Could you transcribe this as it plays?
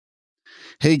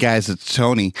Hey guys, it's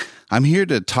Tony. I'm here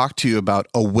to talk to you about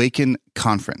Awaken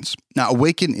Conference. Now,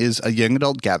 Awaken is a young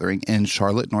adult gathering in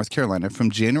Charlotte, North Carolina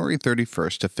from January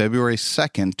 31st to February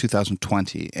 2nd,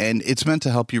 2020. And it's meant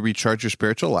to help you recharge your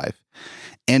spiritual life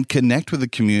and connect with a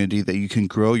community that you can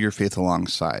grow your faith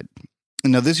alongside.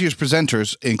 Now, this year's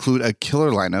presenters include a killer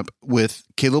lineup with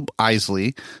Caleb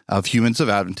Isley of Humans of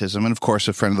Adventism, and of course,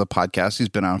 a friend of the podcast. He's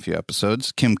been on a few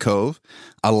episodes. Kim Cove,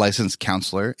 a licensed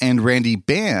counselor, and Randy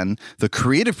Ban, the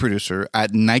creative producer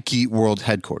at Nike World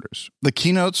Headquarters. The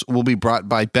keynotes will be brought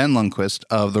by Ben Lundquist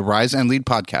of the Rise and Lead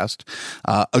podcast,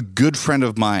 a good friend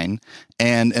of mine,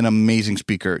 and an amazing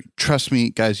speaker. Trust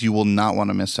me, guys, you will not want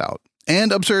to miss out.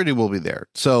 And Absurdity will be there.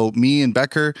 So me and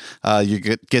Becker, you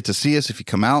get to see us if you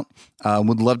come out.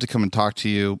 Would love to come and talk to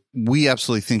you. We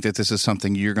absolutely think that this is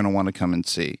something you're going to want to come and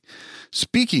see.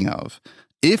 Speaking of,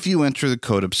 if you enter the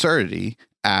code Absurdity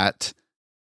at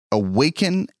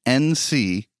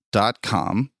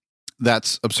awakennc.com,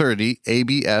 that's Absurdity,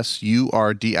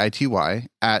 ABSURDITY,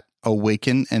 at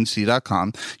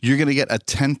awakennc.com, you're going to get a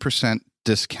 10%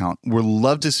 discount. We'd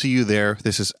love to see you there.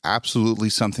 This is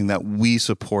absolutely something that we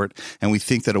support, and we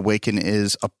think that Awaken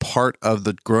is a part of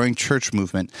the growing church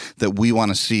movement that we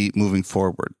want to see moving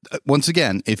forward. Once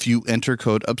again, if you enter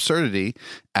code Absurdity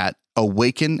at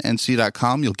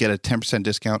awakennc.com, you'll get a 10%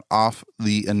 discount off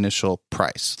the initial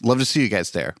price. Love to see you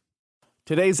guys there.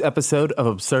 Today's episode of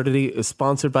Absurdity is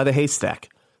sponsored by The Haystack.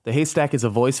 The Haystack is a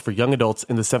voice for young adults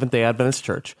in the Seventh-day Adventist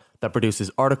Church that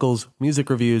produces articles, music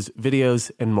reviews,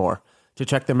 videos, and more. To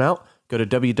check them out, go to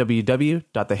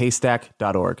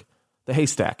www.thehaystack.org. The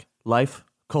Haystack, life,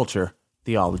 culture,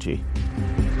 theology.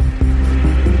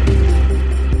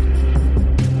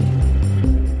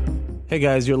 Hey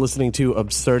guys, you're listening to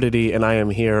Absurdity, and I am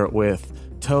here with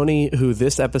Tony, who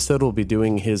this episode will be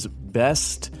doing his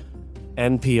best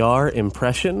NPR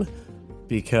impression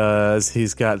because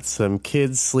he's got some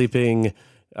kids sleeping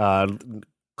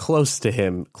close to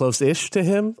him, close-ish to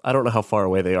him. I don't know how far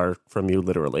away they are from you,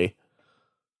 literally.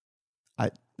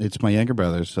 It's my younger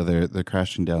brothers, so they're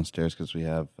crashing downstairs because we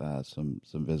have some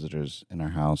visitors in our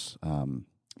house.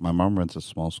 My mom runs a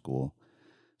small school,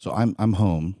 so I'm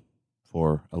home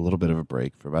for a little bit of a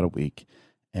break for about a week,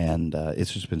 and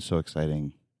it's just been so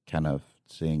exciting, kind of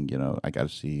seeing. I got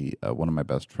to see one of my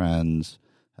best friends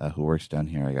who works down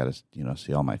here. I got to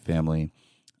see all my family,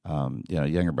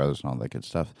 younger brothers and all that good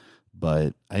stuff.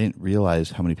 But I didn't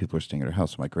realize how many people are staying at our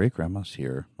house. My great grandma's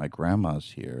here, my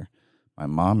grandma's here. My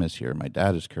mom is here. My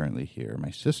dad is currently here.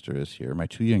 My sister is here. My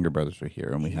two younger brothers are here,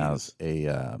 and we have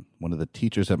one of the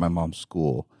teachers at my mom's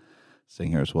school staying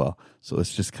here as well. So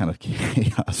it's just kind of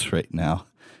chaos right now.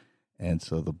 And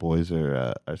so the boys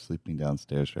are sleeping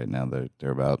downstairs right now.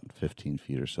 They're about 15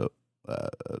 feet or so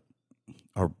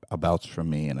abouts from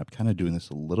me, and I'm kind of doing this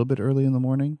a little bit early in the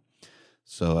morning.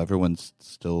 So everyone's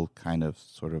still kind of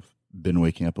sort of been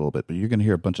waking up a little bit, but you're going to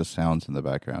hear a bunch of sounds in the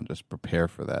background. Just prepare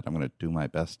for that. I'm going to do my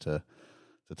best to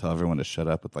tell everyone to shut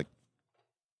up with I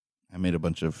made a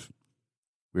bunch of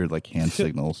weird hand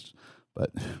signals,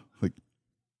 but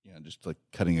just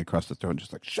cutting across the throat,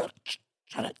 just shut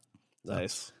it.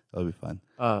 Nice. So that'll be fun.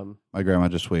 My grandma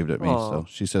just waved at me, so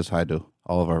she says hi to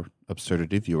all of our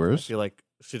Absurdity viewers. I feel like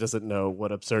she doesn't know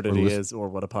what Absurdity is or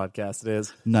what a podcast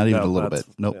is. Not even a little bit.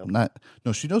 No,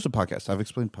 she knows a podcast. I've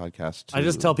explained podcasts. I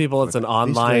just tell people it's an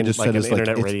online, an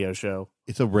internet radio show.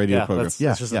 It's a radio program. It's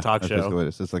just a talk show. That's what it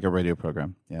is. It's like a radio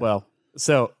program. Yeah. Well,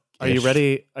 so are you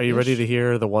ready? Are you ready to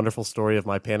hear the wonderful story of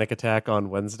my panic attack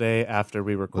on Wednesday after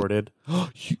we recorded?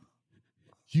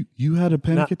 You had a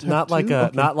panic attack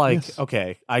too?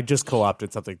 Okay, I just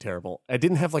co-opted something terrible. I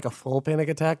didn't have a full panic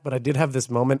attack, but I did have this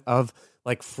moment of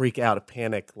freak out,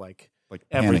 panic,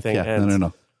 everything ends.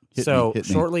 No. Hit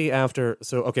me. Shortly after,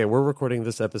 we're recording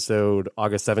this episode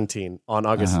August 17. On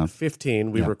August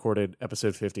 15, we recorded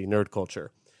episode 50, Nerd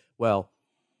Culture. Well,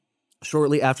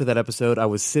 shortly after that episode, I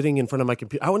was sitting in front of my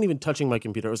computer. I wasn't even touching my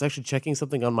computer. I was actually checking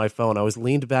something on my phone. I was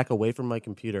leaned back away from my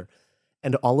computer.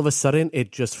 And all of a sudden,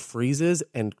 it just freezes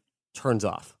and turns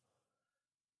off.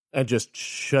 And just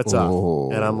shuts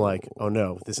off. And I'm like, oh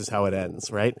no, this is how it ends,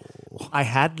 right? I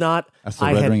had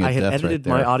edited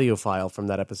my audio file from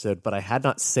that episode, but I had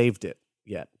not saved it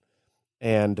yet.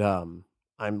 And I'm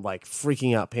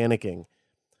freaking out, panicking.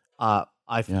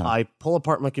 I pull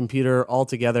apart my computer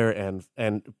altogether and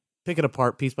pick it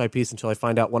apart piece by piece until I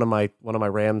find out one of my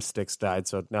RAM sticks died.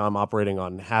 So now I'm operating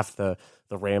on half the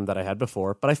RAM that I had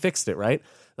before, but I fixed it, right?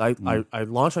 I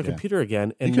launched my computer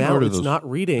again, and now it's not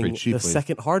reading the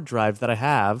second hard drive that I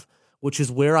have, which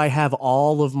is where I have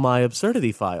all of my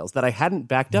Absurdity files that I hadn't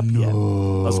backed up yet. I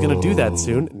was going to do that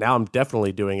soon. Now I'm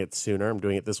definitely doing it sooner. I'm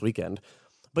doing it this weekend.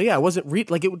 But yeah, I wasn't it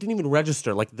didn't even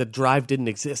register. Like the drive didn't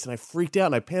exist, and I freaked out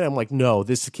and I panicked. I'm like, no,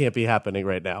 this can't be happening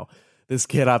right now. This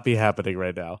cannot be happening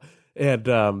right now. And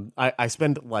I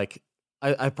spent like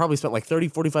I probably spent like 30,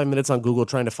 45 minutes on Google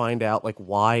trying to find out like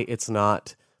why it's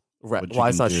not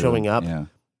showing up. Yeah.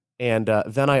 And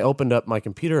then I opened up my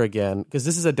computer again because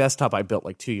this is a desktop I built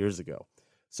like 2 years ago.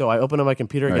 So I open up my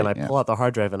computer again, I pull out the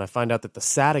hard drive, and I find out that the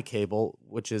SATA cable,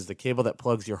 which is the cable that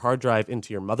plugs your hard drive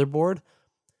into your motherboard,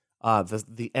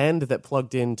 the end that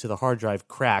plugged into the hard drive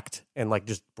cracked and like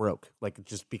just broke, like it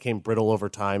just became brittle over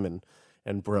time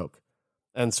and broke,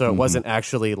 and so it wasn't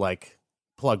actually like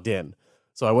plugged in.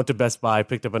 So I went to Best Buy,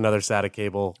 picked up another SATA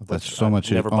cable. That's so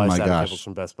much. Never buy SATA cables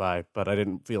from Best Buy, but I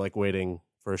didn't feel like waiting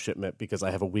for a shipment because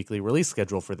I have a weekly release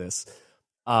schedule for this.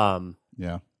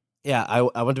 Yeah,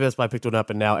 I went to Best Buy, picked one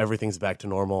up, and now everything's back to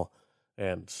normal,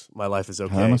 and my life is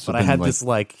okay. But I had this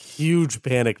like huge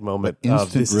panic moment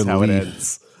of this is how it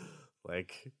ends.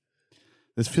 Like,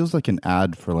 this feels like an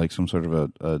ad for like some sort of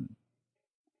a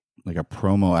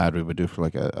promo ad we would do for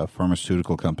like a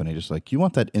pharmaceutical company. Just like, you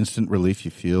want that instant relief you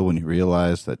feel when you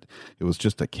realize that it was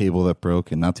just a cable that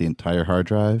broke and not the entire hard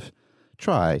drive?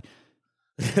 Try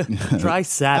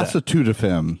SATA.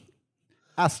 Acetudafem.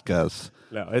 Ask us.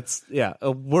 No,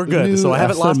 we're good. So I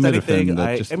haven't lost anything.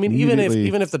 I mean, even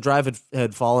if the drive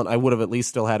had fallen, I would have at least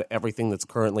still had everything that's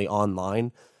currently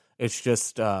online. It's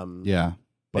just it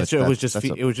was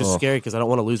just scary because I don't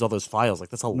want to lose all those files. Like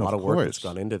that's a lot of work that's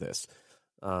gone into this.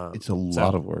 It's a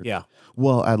lot of work. Yeah.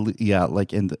 Well,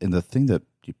 like in the thing that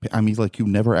you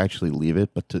never actually leave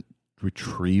it, but to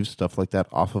retrieve stuff like that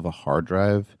off of a hard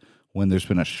drive when there's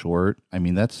been a short, I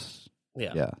mean that's.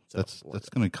 That's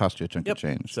going to cost you a chunk of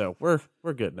change. So we're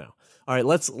good now. All right,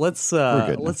 let's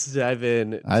dive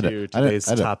in to today's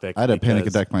topic. I had a panic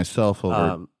attack myself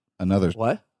over another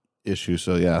issue.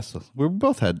 So so we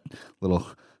both had little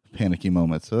panicky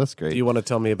moments. So that's great. Do you want to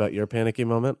tell me about your panicky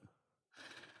moment?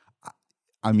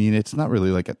 I mean, it's not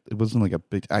really like it wasn't like a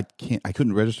big. I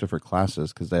couldn't register for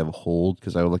classes because they have a hold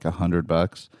because I owe like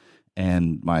 $100,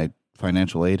 and my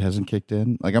financial aid hasn't kicked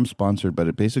in. Like I'm sponsored, but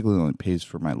it basically only pays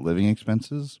for my living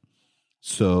expenses.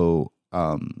 So,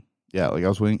 like I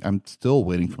was waiting. I'm still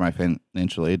waiting for my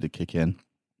financial aid to kick in,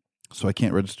 so I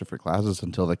can't register for classes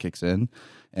until that kicks in.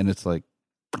 And it's like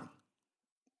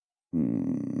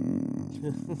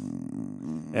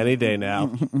any day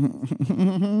now. I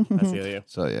feel you.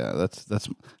 So yeah,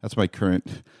 that's my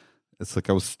current. It's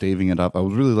like I was staving it up. I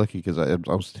was really lucky because I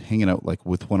was hanging out like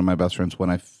with one of my best friends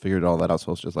when I figured all that out. So I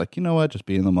was just like, you know what, just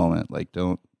be in the moment. Like,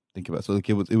 don't think about it. So like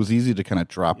it was easy to kind of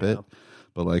drop it.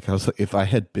 But like I was like, if I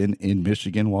had been in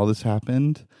Michigan while this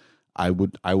happened, I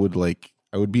would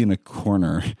be in a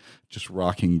corner just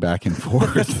rocking back and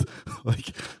forth.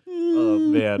 Like, oh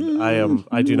man,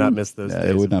 I do not miss those days.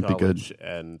 It would not be good. good.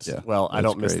 And I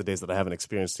don't miss the days that I haven't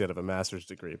experienced yet of a master's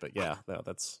degree. But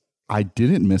that's. I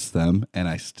didn't miss them, and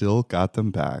I still got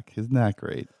them back. Isn't that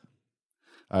great?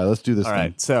 All right, let's do this. All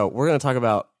right, so we're going to talk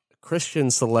about Christian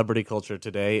celebrity culture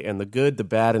today and the good, the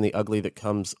bad, and the ugly that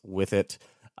comes with it.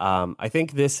 I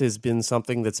think this has been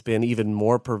something that's been even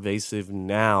more pervasive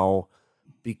now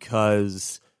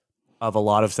because of a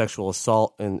lot of sexual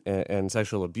assault and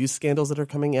sexual abuse scandals that are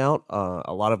coming out.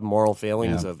 A lot of moral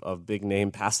failings of big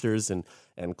name pastors and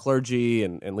clergy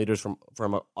and leaders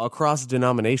from across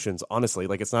denominations, honestly.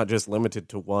 Like, it's not just limited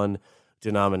to one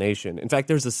denomination. In fact,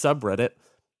 there's a subreddit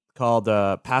called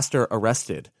Pastor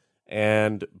Arrested.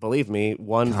 And believe me,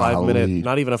 5 minute,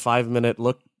 not even a 5 minute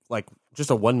look, like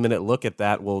just a 1 minute look at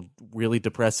that will really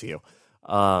depress you.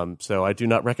 So I do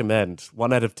not recommend,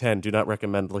 1 out of 10, do not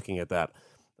recommend looking at that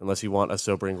unless you want a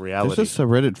sobering reality. There's a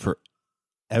subreddit for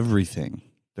everything.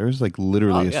 There's like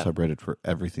literally a subreddit for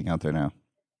everything out there now.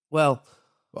 Well,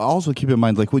 also keep in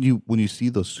mind, like when you see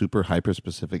those super hyper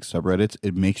specific subreddits,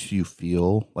 it makes you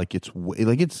feel like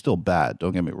it's still bad.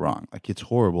 Don't get me wrong; like it's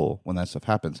horrible when that stuff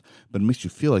happens, but it makes you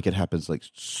feel like it happens like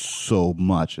so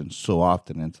much and so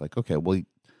often. And it's like, okay, well,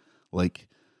 like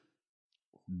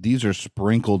these are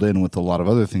sprinkled in with a lot of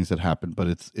other things that happen,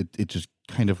 but it just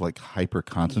kind of like hyper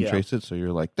concentrates it. So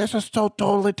you're like, this is so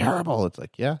totally terrible. It's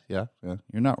like, yeah, you're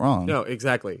not wrong. No,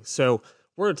 exactly. So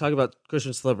we're going to talk about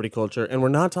Christian celebrity culture, and we're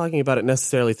not talking about it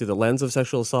necessarily through the lens of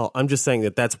sexual assault. I'm just saying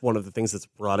that that's one of the things that's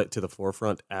brought it to the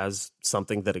forefront as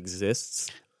something that exists.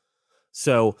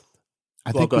 So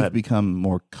I think we've become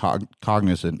more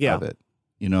cognizant of it,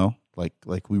 you know, like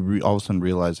we all of a sudden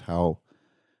realize how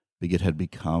big it had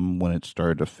become when it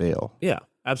started to fail. Yeah,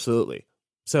 absolutely.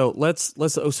 So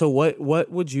so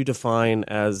what would you define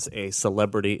as a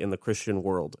celebrity in the Christian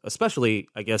world, especially,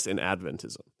 I guess, in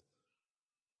Adventism?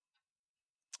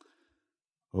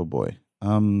 Oh boy.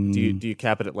 Do you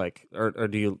cap it at like, or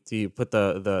do you put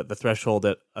the threshold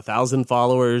at 1,000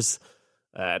 followers,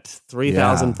 at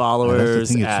 3,000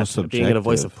 followers, at so being in a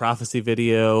Voice of Prophecy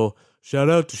video? Shout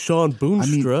out to Sean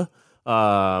Boonstra.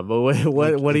 But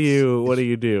what do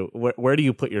you do? Where do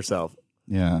you put yourself?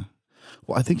 Yeah.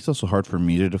 Well, I think it's also hard for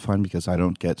me to define because I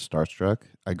don't get starstruck.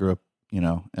 I grew up, in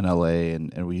LA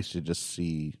and we used to just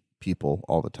see people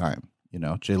all the time.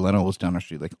 Jay Leno was down our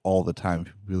street like all the time.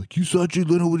 People would be like, "You saw Jay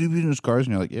Leno when he was in his cars?"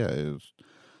 And you're like, "Yeah,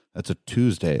 that's a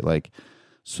Tuesday." Like,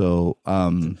 so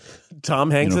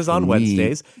Tom Hanks is on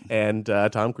Wednesdays and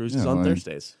Tom Cruise is on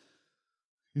Thursdays.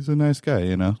 He's a nice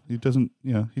guy, He doesn't,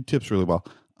 he tips really well.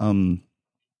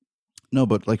 No,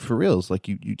 but like for reals, like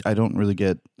I don't really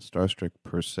get starstruck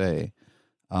per se.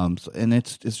 And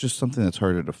it's just something that's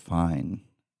harder to define.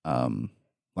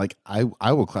 Like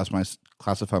I will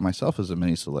classify myself as a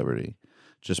mini celebrity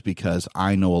just because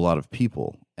I know a lot of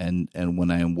people. And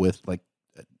when I am with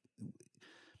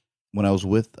when I was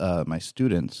with my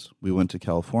students, we went to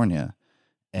California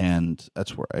and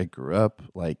that's where I grew up.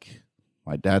 Like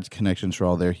my dad's connections are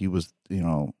all there. He was,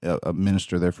 a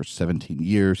minister there for 17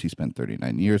 years. He spent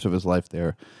 39 years of his life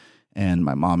there. And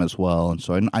my mom as well. And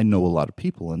so I know a lot of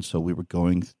people. And so we were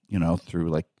going, through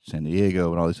like San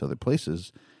Diego and all these other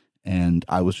places. And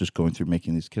I was just going through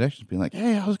making these connections, being like,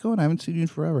 "Hey, how's it going? I haven't seen you in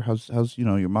forever. How's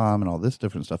your mom and all this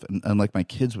different stuff." And like my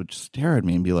kids would stare at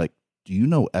me and be like, "Do you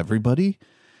know everybody?"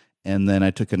 And then I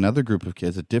took another group of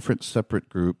kids, a different separate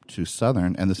group to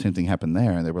Southern, and the same thing happened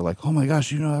there. And they were like, "Oh my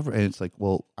gosh, you know everybody." And it's like,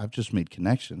 well, I've just made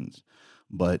connections.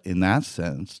 But in that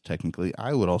sense, technically,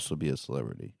 I would also be a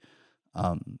celebrity.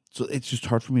 So it's just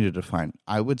hard for me to define.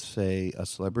 I would say a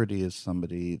celebrity is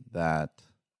somebody that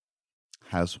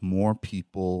has more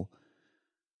people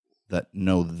that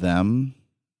know them.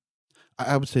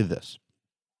 I would say this.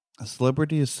 A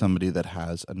celebrity is somebody that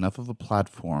has enough of a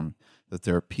platform that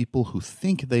there are people who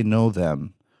think they know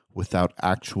them without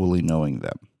actually knowing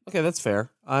them. Okay, that's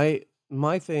fair.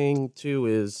 My thing too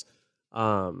is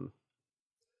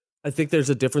I think there's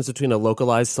a difference between a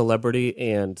localized celebrity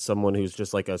and someone who's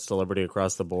just like a celebrity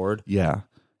across the board. Yeah.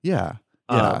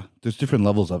 There's different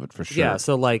levels of it for sure. Yeah,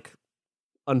 so like,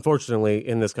 unfortunately,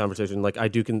 in this conversation, like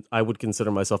I would consider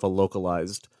myself a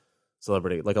localized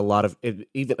celebrity. Like a lot of it,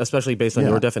 even especially based on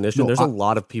your definition, there's a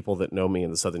lot of people that know me in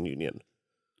the Southern Union.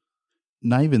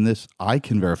 Not even this, I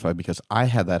can verify because I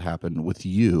had that happen with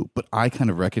you, but I kind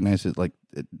of recognize it like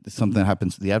something that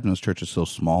happens. The Adventist church is so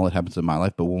small, it happens in my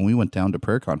life. But when we went down to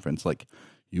prayer conference, like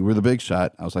you were the big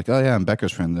shot. I was like, "Oh yeah, I'm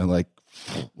Becca's friend." They're like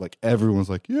everyone's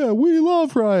like, "Yeah, we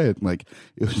love Ryan." Like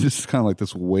it was just kind of like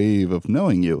this wave of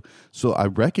knowing you. So I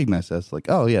recognize that's like,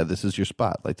 "Oh yeah, this is your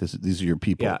spot. Like these are your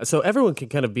people." Yeah. So everyone can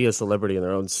kind of be a celebrity in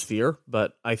their own sphere,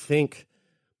 but I think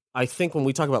when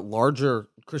we talk about larger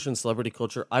Christian celebrity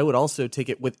culture, I would also take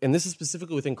it with, and this is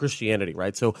specifically within Christianity,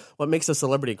 right? So what makes a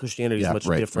celebrity in Christianity is much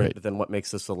different than what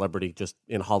makes a celebrity just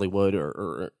in Hollywood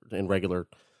or in regular,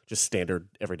 just standard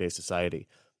everyday society.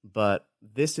 But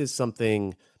this is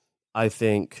something I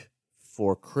think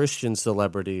for Christian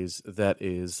celebrities that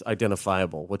is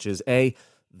identifiable, which is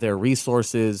their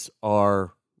resources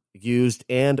are used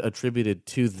and attributed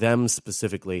to them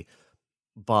specifically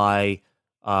by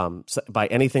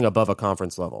anything above a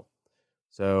conference level.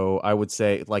 So I would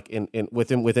say, like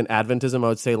within Adventism, I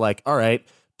would say like, all right,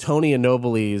 Tony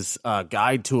Anobli's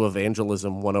Guide to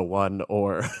Evangelism 101,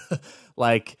 or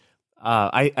like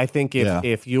I think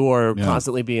if you are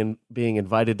constantly being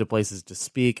invited to places to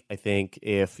speak, I think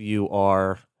if you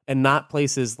are, and not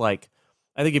places like,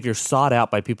 I think if you're sought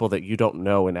out by people that you don't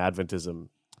know in Adventism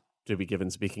to be given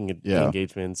speaking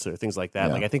engagements or things like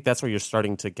that, like I think that's where you're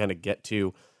starting to kind of get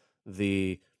to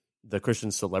the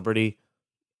Christian celebrity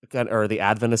or the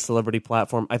Adventist celebrity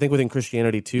platform. I think within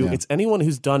Christianity too, it's anyone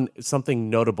who's done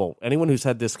something notable, anyone who's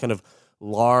had this kind of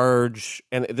large,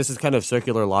 and this is kind of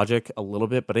circular logic a little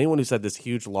bit, but anyone who's had this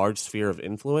huge, large sphere of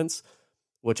influence,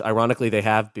 which ironically they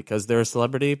have because they're a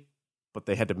celebrity, but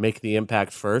they had to make the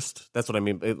impact first. That's what I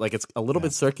mean. Like it's a little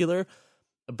bit circular,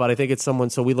 but I think it's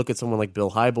someone. So we look at someone like Bill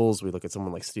Hybels, we look at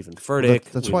someone like Stephen Furtick.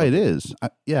 That's why it is.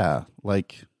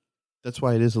 That's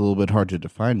why it is a little bit hard to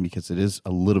define, because it is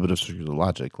a little bit of circular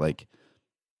logic. Like,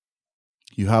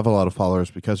 you have a lot of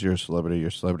followers because you're a celebrity. You're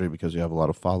a celebrity because you have a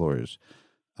lot of followers.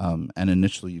 And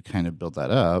initially, you kind of build that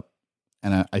up.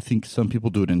 And I think some people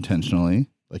do it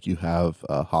intentionally. Like, you have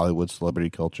Hollywood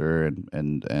celebrity culture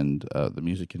and the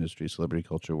music industry celebrity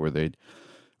culture, where they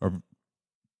are,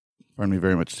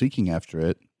 very much seeking after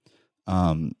it.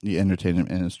 The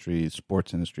entertainment industry,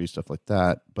 sports industry, stuff like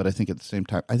that. But I think at the same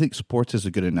time, I think sports is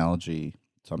a good analogy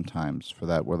sometimes for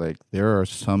that, where like there are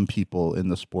some people in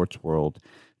the sports world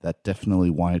that definitely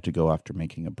wanted to go after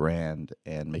making a brand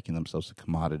and making themselves a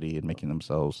commodity and making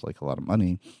themselves like a lot of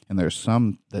money. And there's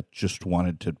some that just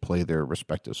wanted to play their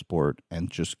respective sport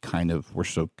and just kind of were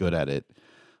so good at it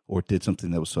or did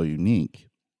something that was so unique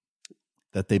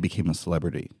that they became a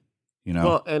celebrity, you know?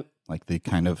 Well, and like they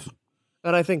kind of,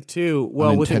 and I think too,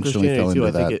 well, within Christianity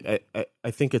too,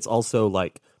 I think it's also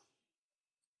like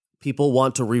people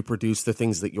want to reproduce the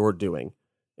things that you're doing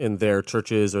in their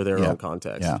churches or their own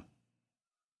context. Yeah.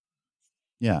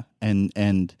 Yeah.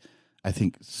 And I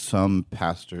think some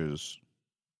pastors,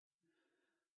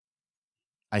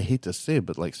 I hate to say it,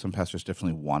 but like some pastors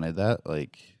definitely wanted that,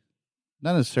 like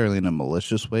not necessarily in a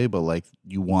malicious way, but like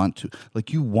you want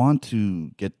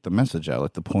to get the message out.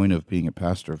 Like the point of being a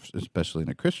pastor, especially in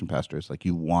a Christian pastor, is like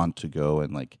you want to go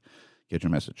and like get your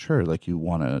message heard. Like you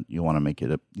want to make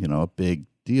it a big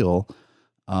deal.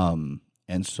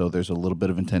 And so there's a little bit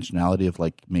of intentionality of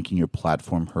like making your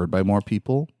platform heard by more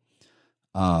people.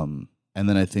 And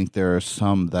then I think there are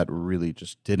some that really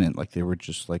just didn't, like they were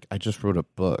just like, I just wrote a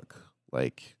book.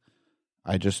 Like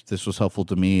this was helpful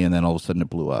to me. And then all of a sudden it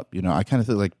blew up, I kind of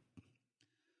feel like,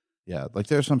 yeah, like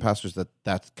there are some pastors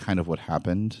that's kind of what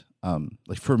happened.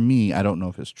 Like for me, I don't know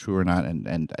if it's true or not.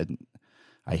 And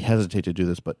I hesitate to do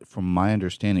this, but from my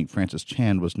understanding, Francis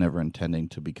Chan was never intending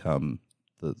to become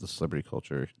the celebrity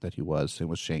culture that he was. Same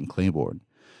with Shane Claiborne.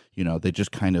 They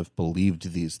just kind of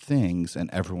believed these things and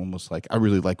everyone was like, I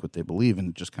really like what they believe, and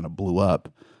it just kind of blew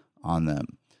up on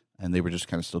them. And they were just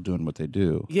kind of still doing what they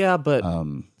do. Yeah, but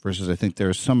versus I think there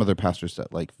are some other pastors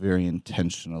that like very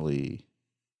intentionally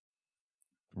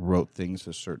wrote things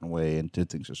a certain way and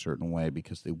did things a certain way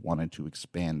because they wanted to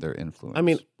expand their influence. I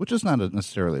mean, which is not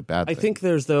necessarily a bad thing. I think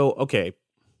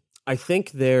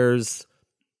there's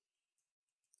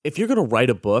if you're going to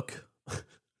write a book,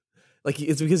 like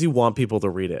it's because you want people to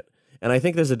read it. And I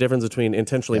think there's a difference between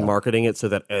intentionally marketing it so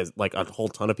that as like a whole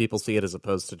ton of people see it as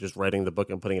opposed to just writing the book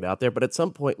and putting it out there. But at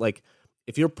some point, like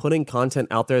if you're putting content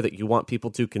out there that you want people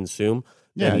to consume,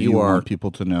 then you want people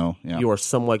to know. Yeah. You are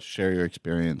somewhat share your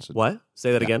experience. What?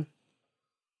 Say that again.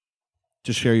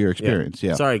 To share your experience.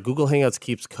 Yeah. Sorry, Google Hangouts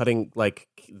keeps cutting like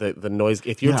the noise.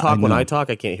 If you talk when I talk,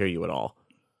 I can't hear you at all.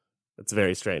 It's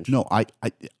very strange. No, I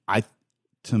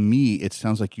to me, it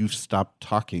sounds like you've stopped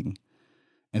talking.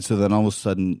 And so then all of a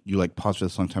sudden you like pause for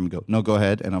this long time and go, no, go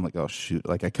ahead. And I'm like, oh shoot,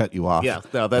 like I cut you off. Yeah,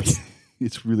 no, that's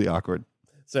it's really awkward.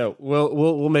 So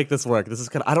we'll make this work. This is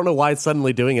I don't know why it's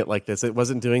suddenly doing it like this. It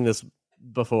wasn't doing this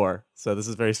before. So this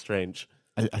is very strange.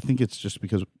 I think it's just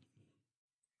because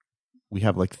we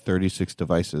have like 36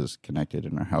 devices connected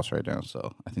in our house right now.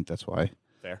 So I think that's why.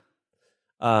 Fair.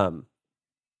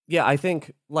 Yeah, I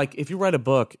think, like, if you write a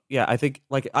book, I think,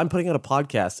 like, I'm putting out a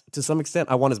podcast. To some extent,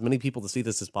 I want as many people to see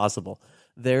this as possible.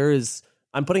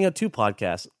 I'm putting out 2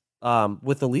 podcasts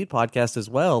with the lead podcast as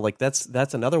well. Like, that's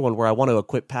another one where I want to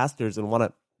equip pastors and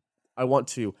I want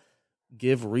to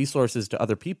give resources to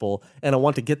other people, and I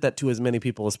want to get that to as many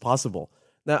people as possible.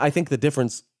 Now, I think the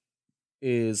difference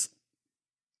is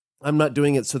I'm not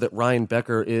doing it so that Ryan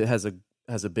Becker has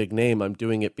a big name. I'm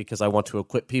doing it because I want to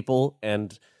equip people,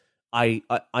 and I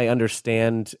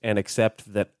understand and accept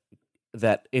that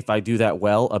if I do that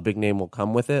well, a big name will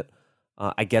come with it.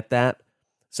 I get that.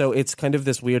 So it's kind of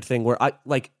this weird thing where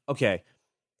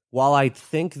while I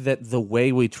think that the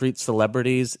way we treat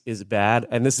celebrities is bad,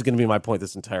 and this is going to be my point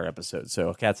this entire episode,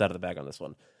 so cat's out of the bag on this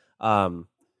one.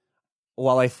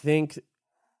 While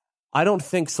I don't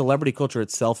think celebrity culture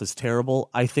itself is terrible,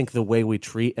 I think the way we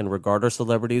treat and regard our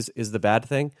celebrities is the bad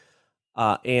thing.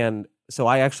 And so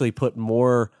I actually put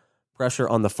more pressure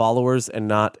on the followers and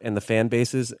the fan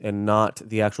bases and not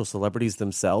the actual celebrities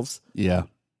themselves. Yeah.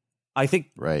 I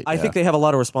think think they have a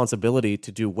lot of responsibility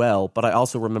to do well, but I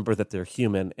also remember that they're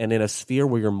human, and in a sphere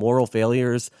where your moral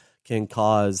failures can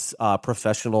cause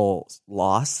professional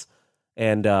loss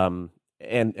and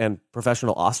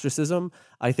professional ostracism,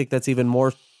 I think that's even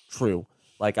more true.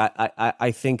 Like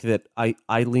I think that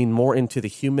I lean more into the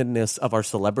humanness of our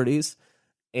celebrities.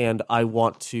 And I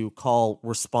want to call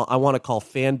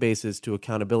fan bases to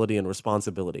accountability and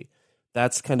responsibility.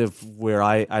 That's kind of where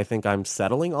I think I'm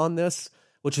settling on this,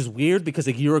 which is weird because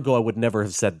a year ago I would never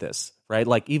have said this, right?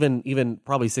 Like even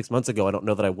probably 6 months ago, I don't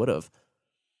know that I would have.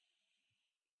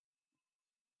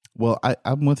 Well,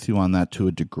 I'm with you on that to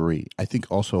a degree. I think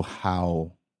also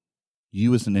how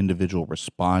you as an individual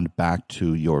respond back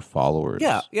to your followers.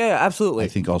 Yeah, absolutely. I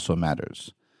think also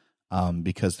matters.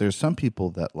 Because there's some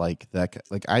people that like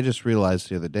I just realized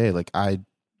the other day, like I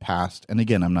passed, and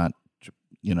again, I'm not,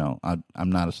 I'm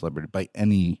not a celebrity by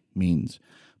any means,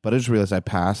 but I just realized I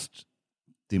passed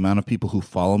the amount of people who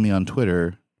follow me on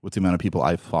Twitter with the amount of people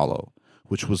I follow,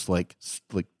 which was like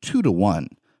 2 to 1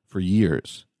 for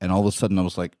years. And all of a sudden I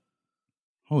was like,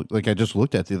 oh, like I just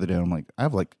looked at it the other day and I'm like, I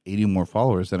have like 80 more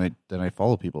followers than I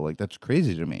follow people. Like that's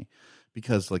crazy to me,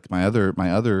 because like my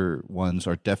other ones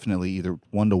are definitely either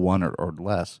 1-to-1 or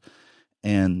less.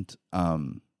 And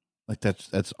like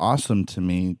that's awesome to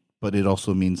me, but it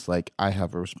also means like I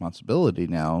have a responsibility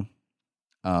now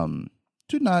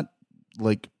to not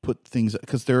like put things,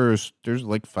 because there's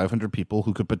like 500 people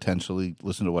who could potentially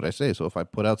listen to what I say. So if I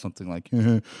put out something like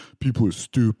people are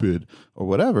stupid or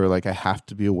whatever, like I have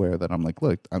to be aware that I'm like,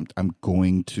 look, I'm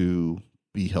going to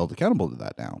be held accountable to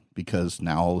that now, because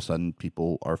now all of a sudden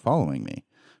people are following me,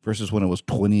 versus when it was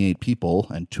 28 people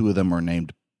and 2 of them were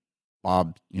named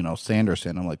Bob,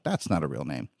 Sanderson. I'm like, that's not a real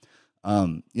name.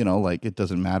 Like it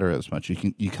doesn't matter as much.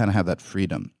 You kind of have that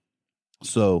freedom.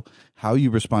 So how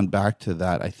you respond back to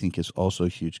that, I think, is also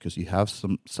huge, because you have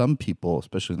some people,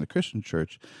 especially in the Christian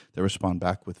church, that respond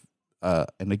back with,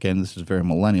 and again, this is very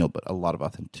millennial, but a lot of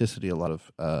authenticity, a lot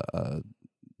of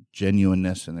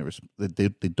genuineness, and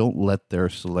they don't let their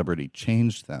celebrity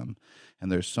change them.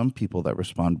 And there's some people that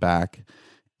respond back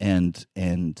and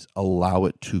allow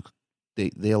it to.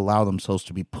 They allow themselves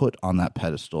to be put on that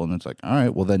pedestal, and it's like, all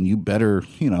right, well then you better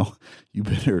come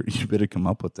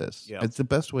up with this. Yeah. It's the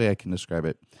best way I can describe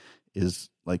it is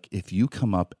like, if you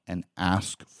come up and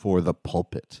ask for the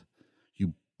pulpit,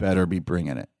 you better be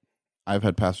bringing it. I've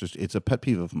had pastors, it's a pet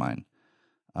peeve of mine.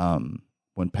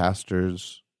 When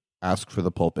pastors ask for the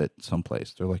pulpit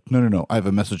someplace, they're like, no, I have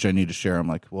a message I need to share. I'm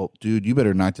like, well, dude, you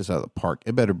better knock this out of the park.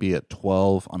 It better be at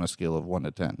 12 on a scale of 1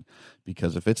 to 10,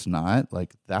 because if it's not,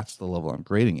 like, that's the level I'm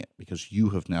grading it, because you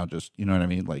have now just, you know what I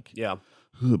mean? Like, yeah.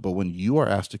 But when you are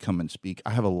asked to come and speak,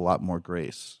 I have a lot more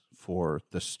grace for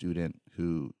the student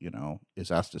who,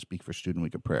 is asked to speak for Student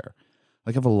Week of Prayer.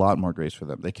 Like, I have a lot more grace for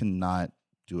them. They cannot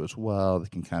do as well. They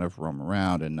can kind of roam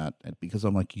around because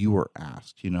I'm like, you were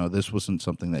asked, this wasn't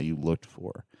something that you looked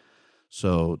for.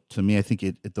 So to me, I think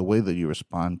the way that you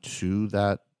respond to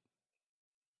that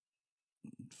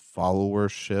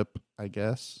followership, I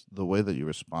guess, the way that you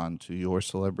respond to your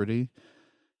celebrity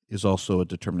is also a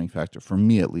determining factor, for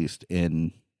me at least,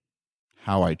 in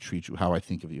how I treat you, how I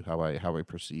think of you, how I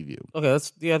perceive you. Okay,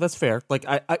 that's fair. Like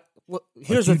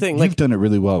here's the thing. You've done it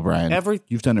really well, Brian.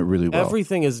 You've done it really well.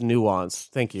 Everything is nuanced.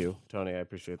 Thank you, Tony. I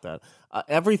appreciate that.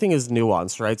 Everything is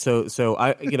nuanced, right? So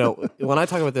I, when I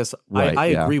talk about this, right, I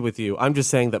agree with you. I'm just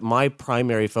saying that my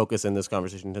primary focus in this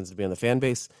conversation tends to be on the fan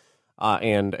base,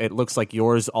 and it looks like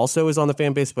yours also is on the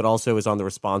fan base, but also is on the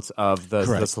response of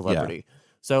the celebrity. Yeah.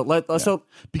 So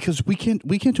because we can't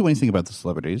do anything about the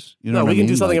celebrities. We can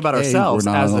do something about ourselves.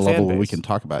 We're not as on the level fan where base. we can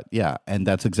talk about. Yeah, and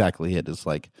that's exactly it. It's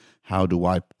like, how do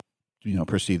I,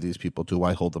 perceive these people? Do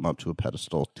I hold them up to a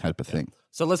pedestal type of thing?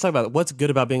 So let's talk about it. What's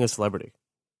good about being a celebrity.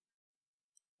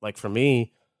 Like for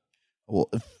me,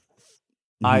 well,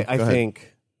 I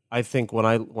think when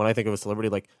I think of a celebrity,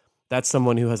 like that's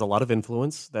someone who has a lot of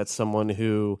influence. That's someone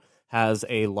who has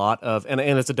a lot of, and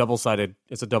it's a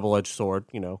double-edged sword,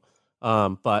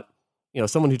 but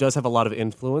someone who does have a lot of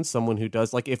influence, someone who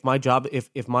does, like, if my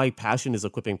passion is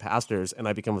equipping pastors and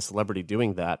I become a celebrity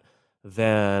doing that,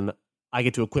 then I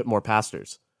get to equip more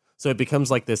pastors. So it becomes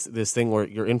like this thing where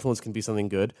your influence can be something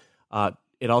good.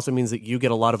 It also means that you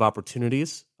get a lot of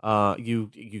opportunities.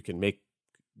 You can make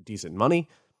decent money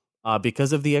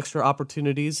because of the extra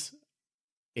opportunities.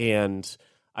 And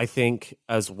I think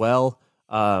as well,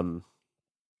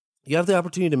 you have the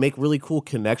opportunity to make really cool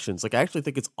connections. Like, I actually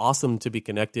think it's awesome to be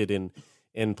connected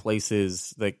in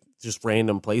places, like just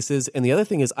random places. And the other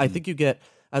thing is, I think you get,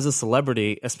 as a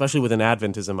celebrity, especially within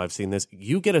Adventism, I've seen this,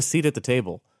 you get a seat at the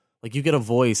table. Like, you get a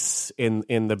voice in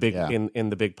the big in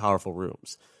the big powerful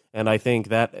rooms. And I think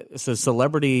that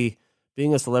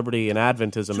being a celebrity in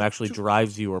Adventism actually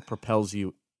drives you or propels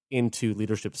you into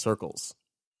leadership circles.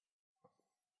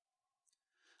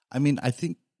 I mean, I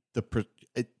think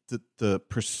the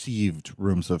perceived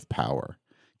rooms of power,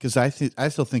 because I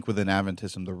still think within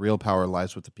Adventism the real power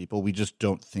lies with the people. We just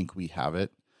don't think we have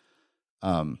it.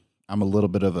 I'm a little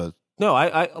bit of a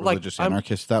religious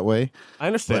anarchist that way. I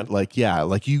understand. But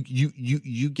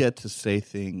you get to say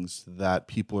things that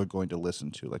people are going to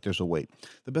listen to. Like, there's a weight.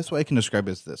 The best way I can describe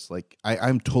it is this. Like,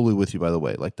 I'm totally with you, by the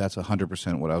way. Like, that's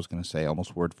 100% what I was going to say,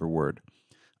 almost word for word.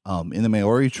 In the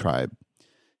Maori tribe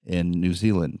in New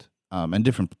Zealand, and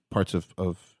different parts of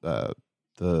the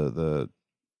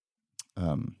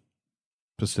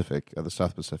Pacific, the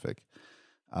South Pacific,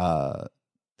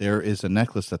 there is a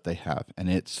necklace that they have, and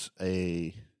it's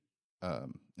it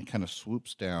kind of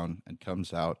swoops down and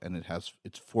comes out, and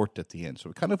it's forked at the end, so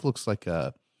it kind of looks like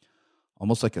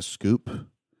almost like a scoop,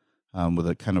 with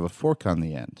a kind of a fork on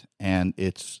the end, and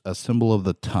it's a symbol of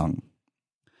the tongue.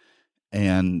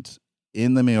 And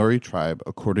in the Maori tribe,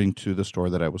 according to the story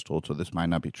that I was told, so this might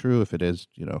not be true. If it is,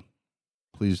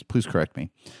 please correct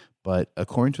me. But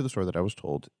according to the story that I was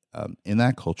told, in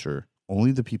that culture,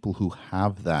 only the people who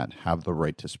have that have the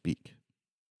right to speak.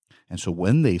 And so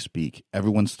when they speak,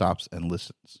 everyone stops and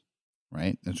listens,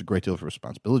 right? There's a great deal of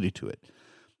responsibility to it.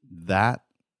 That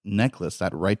necklace,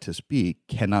 that right to speak,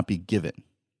 cannot be given,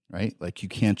 right? Like you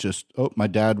can't just, my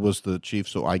dad was the chief,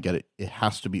 so I get it. It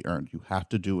has to be earned. You have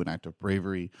to do an act of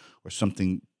bravery or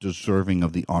something deserving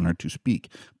of the honor to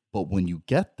speak. But when you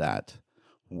get that,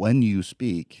 when you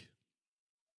speak,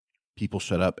 people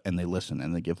shut up and they listen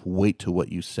and they give weight to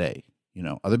what you say.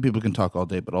 Other people can talk all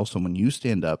day, but also when you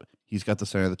stand up, he's got the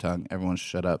center of the tongue. Everyone's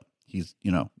shut up. He's,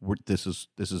 this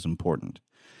is important.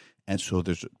 And so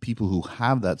there's people who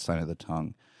have that sign of the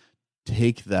tongue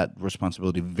take that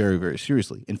responsibility very, very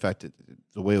seriously. In fact,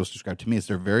 the way it was described to me is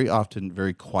they're very often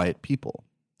very quiet people.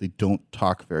 They don't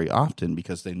talk very often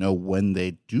because they know when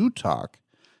they do talk,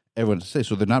 everyone to say.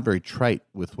 So they're not very trite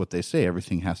with what they say.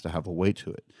 Everything has to have a weight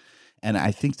to it. And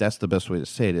I think that's the best way to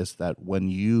say it is that when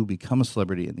you become a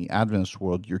celebrity in the Adventist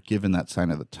world, you're given that sign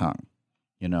of the tongue,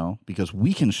 because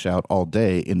we can shout all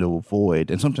day into a void.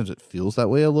 And sometimes it feels that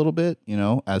way a little bit,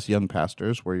 as young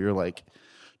pastors, where you're like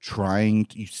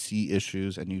you see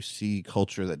issues and you see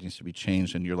culture that needs to be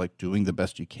changed and you're like doing the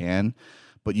best you can,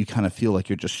 but you kind of feel like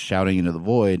you're just shouting into the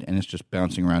void and it's just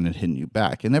bouncing around and hitting you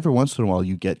back. And every once in a while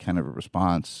you get kind of a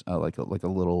response, like a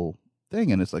little thing,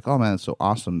 and it's like, oh man, it's so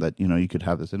awesome that you could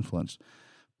have this influence.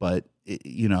 But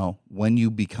when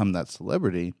you become that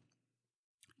celebrity,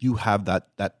 you have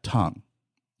that tongue.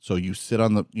 So you sit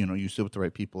on you sit with the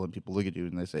right people, and people look at you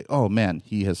and they say, oh man,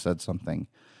 he has said something,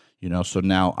 so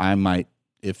now I might,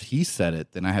 if he said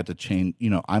it, then I had to change,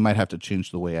 I might have to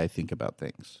change the way I think about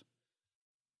things.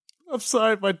 I'm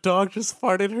sorry, my dog just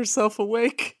farted herself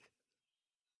awake.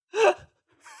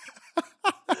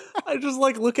 I just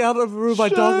look out of the room. My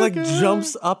dog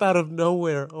jumps up out of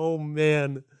nowhere. Oh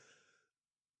man.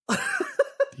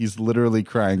 He's literally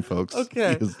crying, folks.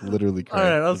 Okay. He's literally crying.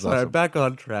 All right, I'm sorry. Awesome. Back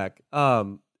on track.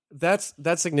 That's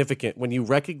significant when you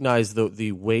recognize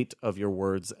the weight of your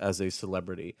words as a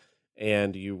celebrity,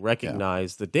 and you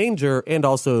recognize the danger and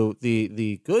also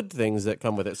the good things that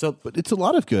come with it. So, but it's a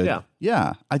lot of good.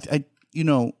 Yeah. I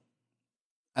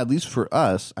at least for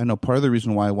us, I know part of the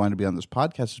reason why I wanted to be on this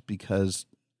podcast is because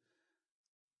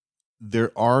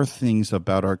there are things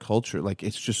about our culture, like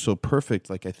it's just so perfect.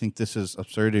 Like I think this is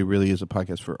Absurdity really is a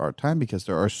podcast for our time because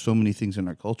there are so many things in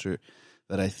our culture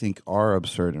that I think are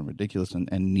absurd and ridiculous and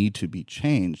need to be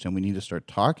changed, and we need to start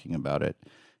talking about it.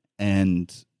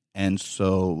 And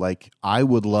so like I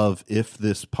would love if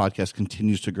this podcast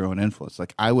continues to grow in influence.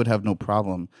 Like I would have no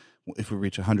problem if we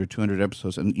reach 100, 200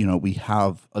 episodes and we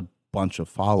have a bunch of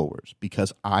followers,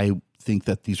 because I think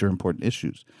that these are important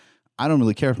issues. I don't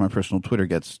really care if my personal Twitter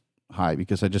gets high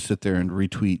because I just sit there and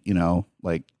retweet,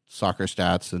 like soccer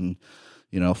stats and,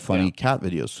 funny cat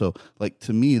videos. So like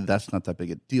to me, that's not that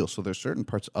big a deal. So there's certain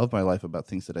parts of my life about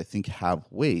things that I think have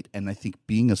weight. And I think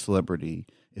being a celebrity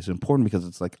is important because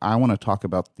it's like, I want to talk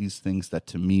about these things that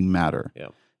to me matter. Yeah.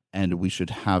 And we should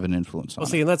have an influence on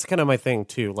it. And that's kind of my thing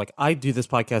too. Like I do this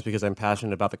podcast because I'm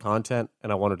passionate about the content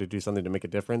and I wanted to do something to make a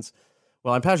difference.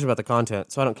 Well, I'm passionate about the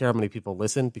content, so I don't care how many people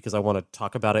listen because I want to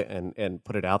talk about it and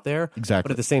put it out there. Exactly.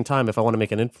 But at the same time, if I want to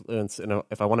make an influence and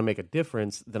if I want to make a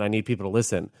difference, then I need people to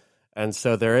listen. And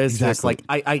so there is this, like,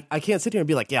 I can't sit here and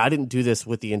be like, yeah, I didn't do this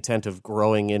with the intent of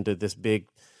growing into this big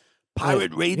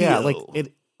pirate radio. Yeah,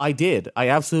 like I did. I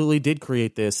absolutely did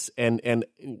create this, and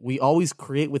we always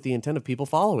create with the intent of people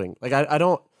following. Like I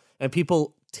don't, and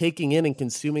people taking in and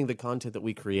consuming the content that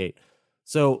we create.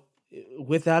 So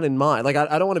with that in mind, like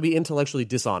I don't want to be intellectually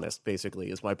dishonest, basically,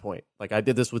 is my point. Like I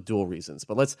did this with dual reasons.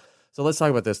 But let's talk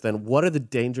about this then. What are the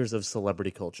dangers of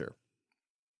celebrity culture?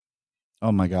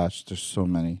 Oh my gosh, there's so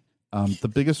many.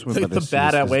 The biggest one the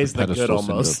bad outweighs the good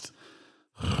almost.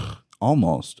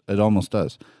 Almost. It almost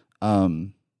does.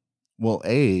 Well,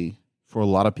 for a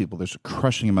lot of people, there's a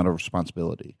crushing amount of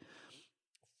responsibility.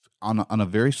 On a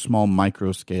very small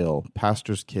micro scale,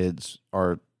 pastors' kids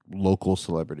are local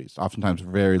celebrities, oftentimes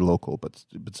very local, but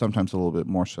sometimes a little bit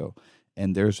more so.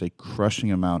 And there's a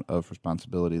crushing amount of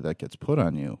responsibility that gets put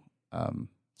on you.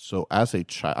 So as a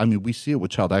child, I mean, we see it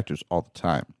with child actors all the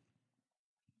time.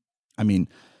 I mean,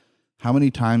 how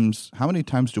many times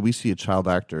do we see a child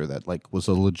actor that like was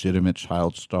a legitimate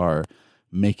child star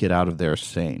make it out of there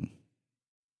sane?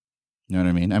 You know what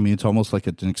I mean? I mean, it's almost like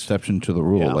an exception to the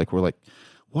rule. Yeah. Like we're like,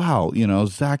 wow,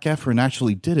 Zac Efron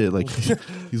actually did it. Like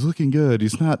he's looking good.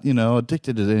 He's not,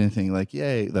 addicted to anything. Like,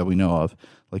 yay, that we know of.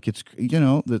 Like it's,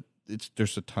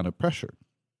 there's a ton of pressure.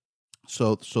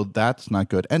 So that's not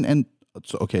good. And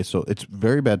so okay, so it's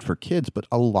very bad for kids, but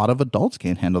a lot of adults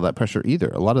can't handle that pressure either.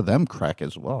 A lot of them crack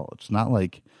as well. It's not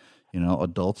like,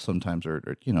 adults sometimes are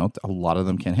a lot of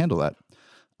them can't handle that.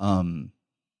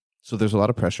 So there's a lot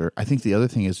of pressure. I think the other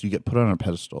thing is you get put on a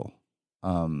pedestal,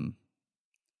 to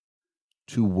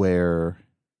where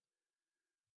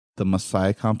the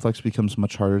Messiah complex becomes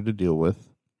much harder to deal with.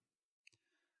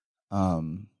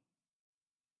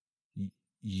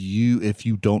 If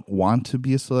you don't want to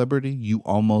be a celebrity,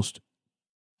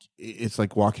 it's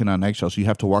like walking on eggshells. You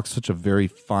have to walk such a very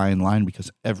fine line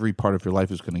because every part of your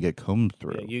life is going to get combed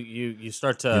through. Yeah, you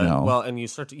start to and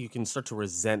you can start to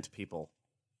resent people.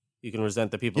 You can resent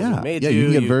the people who made you. Yeah,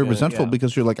 you can get very resentful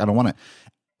because you're like, I don't want it.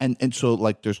 And so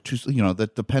like there's two,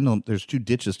 that the pendulum, there's two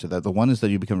ditches to that. The one is that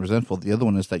you become resentful. The other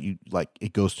one is that you like,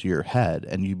 it goes to your head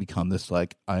and you become this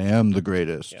like, I am the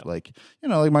greatest. Yeah. Like,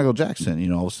 like Michael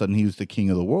Jackson, all of a sudden he was the king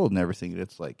of the world and everything. And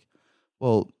it's like,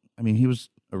 well, I mean, he was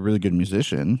a really good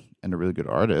musician and a really good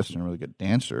artist and a really good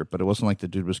dancer, but it wasn't like the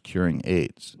dude was curing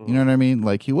AIDS. Mm-hmm. You know what I mean?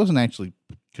 Like he wasn't actually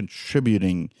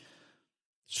contributing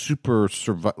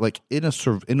like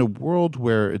in a world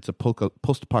where it's a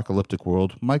post-apocalyptic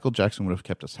world, Michael Jackson would have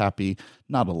kept us happy,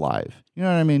 not alive. You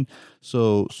know what I mean?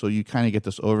 So you kind of get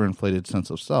this overinflated sense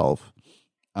of self,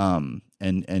 and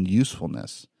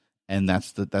usefulness, and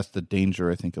that's the danger,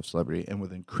 I think, of celebrity. And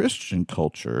within Christian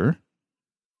culture,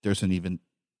 there's an even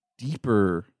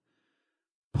deeper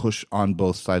push on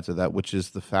both sides of that, which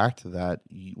is the fact that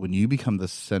when you become the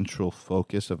central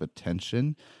focus of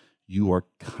attention, you are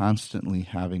constantly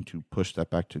having to push that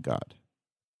back to God,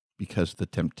 because the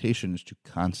temptation is to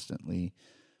constantly,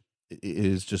 it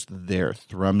is just there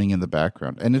thrumming in the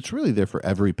background. And it's really there for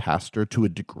every pastor to a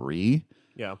degree.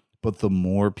 Yeah. But the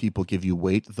more people give you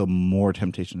weight, the more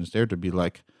temptation is there to be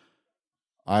like,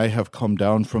 I have come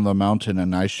down from the mountain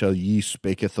and I shall ye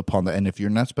spaketh upon the. And if you're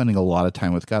not spending a lot of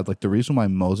time with God, like the reason why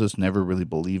Moses never really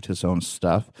believed his own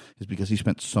stuff is because he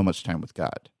spent so much time with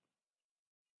God.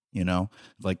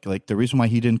 Like the reason why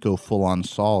he didn't go full on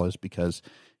Saul is because,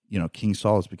 King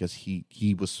Saul is because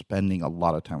he was spending a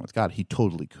lot of time with God. He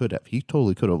totally could have. He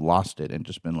totally could have lost it and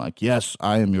just been like, yes,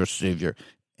 I am your savior,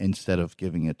 instead of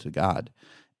giving it to God.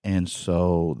 And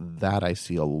so that I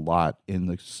see a lot in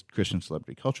the Christian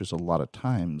celebrity cultures. A lot of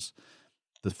times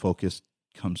the focus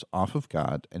comes off of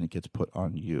God and it gets put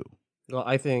on you. Well,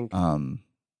 I think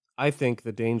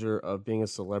the danger of being a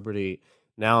celebrity,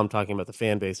 now I'm talking about the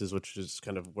fan bases, which is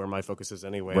kind of where my focus is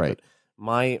anyway. Right.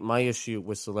 But my issue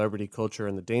with celebrity culture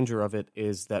and the danger of it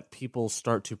is that people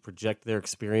start to project their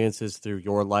experiences through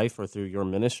your life or through your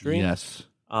ministry. Yes.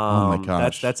 Oh my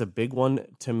gosh. That's a big one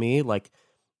to me. Like,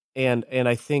 and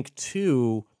I think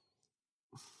too,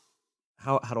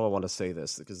 how do I want to say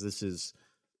this? Because this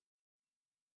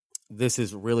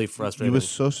is really frustrating. You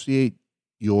associate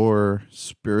your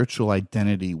spiritual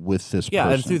identity with this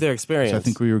person. And through their experience. So I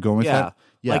think we were going with that.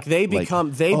 Yeah. Like they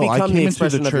become the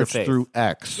expression of your faith. Through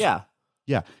X. Yeah.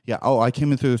 Yeah. Oh, I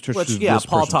came in through the church through this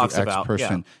Paul person, talks through X about.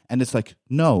 person. Yeah. And it's like,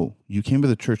 no, you came to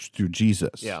the church through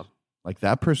Jesus. Yeah. Like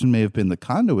that person may have been the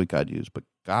conduit God used, but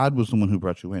God was the one who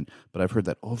brought you in. But I've heard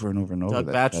that over and over and over.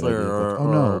 Doug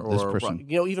Batchelor this person.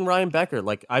 Even Ryan Becker.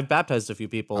 Like I've baptized a few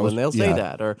people and they'll say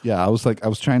that. Or I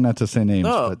was trying not to say names.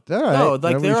 But all right, no,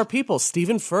 like there are people,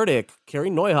 Stephen Furtick, Carrie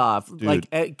Neuhoff,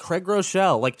 like Craig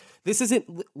Rochelle. Like this isn't,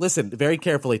 listen very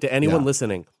carefully to anyone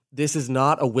listening. This is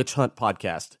not a witch hunt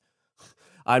podcast.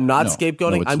 I'm not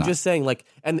scapegoating. I'm just saying, like,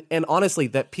 and honestly,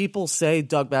 that people say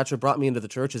Doug Batchelor brought me into the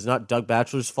church is not Doug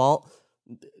Batchelor's fault.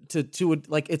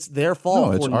 Like, it's their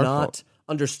fault for not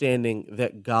understanding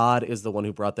that God is the one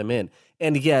who brought them in.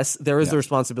 And yes, there is the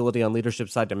responsibility on leadership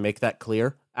side to make that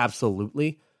clear.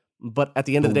 Absolutely. But at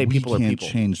the end of the day, people are people. We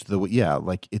can't change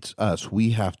like it's us. We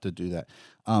have to do that.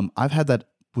 I've had that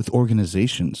with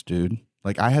organizations, dude.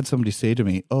 Like I had somebody say to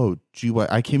me, "Oh,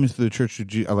 I came into the church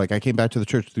through I came back to the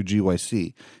church through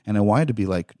GYC," and I wanted to be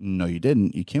like, "No, you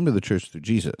didn't. You came to the church through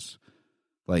Jesus."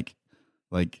 Like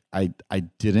I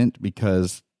didn't,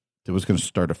 because there was going to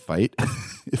start a fight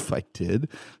if I did.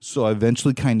 So I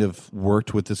eventually kind of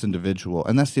worked with this individual,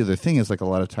 and that's the other thing is like a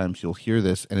lot of times you'll hear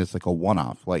this and it's like a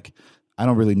one-off. Like I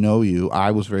don't really know you.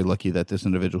 I was very lucky that this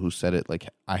individual who said it, like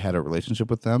I had a relationship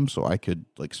with them, so I could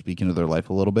like speak into their life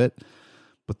a little bit.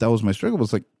 But that was my struggle.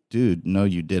 Was like, dude, no,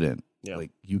 you didn't. Yeah.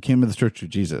 Like you came to the church through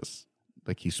Jesus.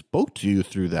 Like he spoke to you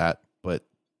through that, but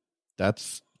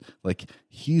that's like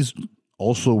he's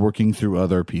also working through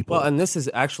other people. Well, and this is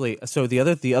actually so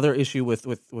the other issue with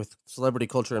celebrity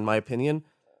culture, in my opinion,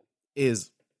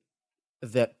 is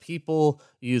that people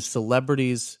use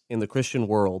celebrities in the Christian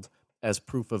world as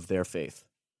proof of their faith.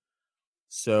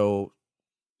 So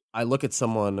I look at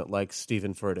someone like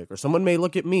Stephen Furtick, or someone may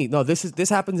look at me. No, this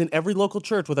happens in every local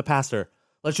church with a pastor.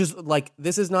 Let's just like,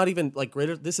 this is not even like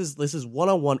greater. This is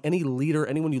one-on-one. Any leader,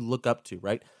 anyone you look up to,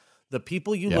 right? The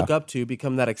people you look up to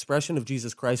become that expression of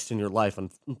Jesus Christ in your life. And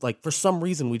like, for some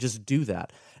reason, we just do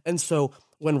that. And so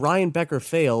when Ryan Becker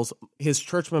fails, his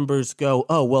church members go,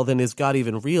 oh, well, then is God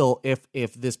even real if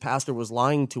this pastor was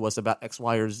lying to us about X,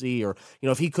 Y, or Z, or,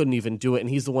 if he couldn't even do it and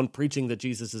he's the one preaching that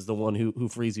Jesus is the one who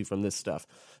frees you from this stuff.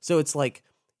 So it's like,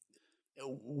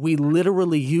 we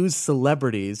literally use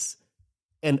celebrities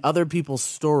and other people's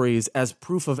stories as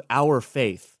proof of our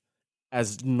faith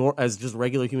as just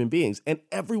regular human beings, and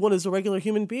everyone is a regular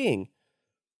human being.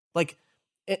 Like,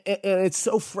 and it's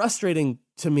so frustrating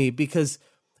to me because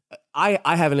I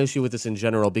have an issue with this in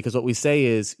general, because what we say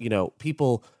is,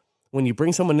 people, when you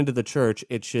bring someone into the church,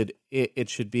 it should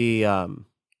be,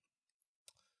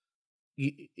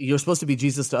 you're supposed to be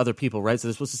Jesus to other people, right? So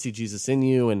they're supposed to see Jesus in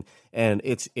you, and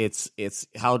it's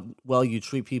how well you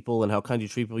treat people and how kind you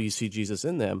treat people, you see Jesus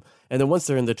in them. And then once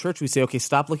they're in the church, we say, okay,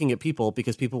 stop looking at people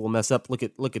because people will mess up. Look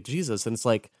at Jesus. And it's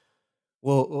like,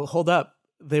 well, hold up.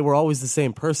 They were always the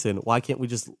same person. Why can't we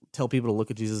just tell people to look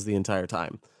at Jesus the entire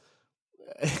time?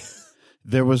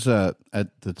 There was at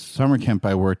the summer camp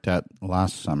I worked at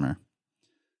last summer,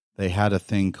 they had a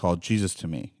thing called Jesus to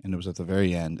Me, and it was at the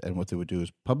very end. And what they would do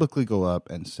is publicly go up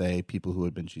and say people who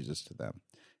had been Jesus to them.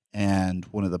 And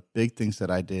one of the big things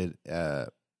that I did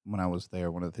when I was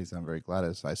there, one of the things I'm very glad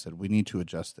is I said, we need to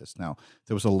adjust this. Now,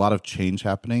 there was a lot of change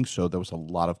happening, so there was a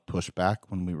lot of pushback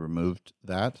when we removed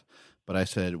that. But I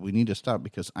said, we need to stop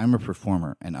because I'm a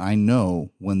performer, and I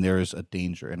know when there is a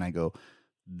danger. And I go,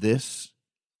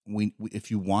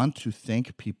 if you want to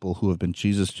thank people who have been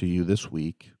Jesus to you this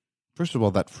week, first of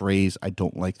all, that phrase, I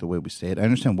don't like the way we say it. I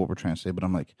understand what we're trying to say, but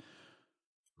I'm like,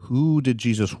 who did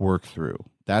Jesus work through?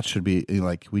 That should be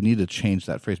like, we need to change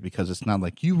that phrase, because it's not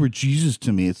like you were Jesus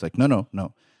to me. It's like,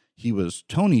 no. He was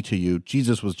Tony to you.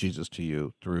 Jesus was Jesus to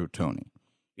you through Tony.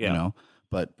 Yeah.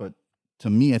 But to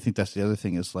me, I think that's the other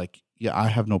thing is like, yeah, I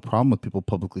have no problem with people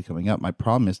publicly coming up. My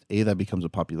problem is A, that becomes a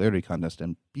popularity contest,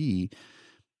 and B,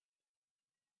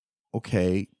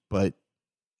 okay, but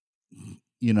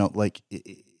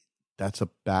that's a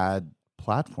bad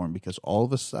platform, because all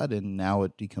of a sudden now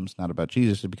it becomes not about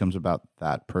Jesus, it becomes about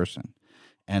that person.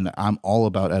 And I'm all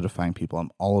about edifying people.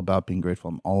 I'm all about being grateful.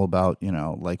 I'm all about,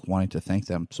 wanting to thank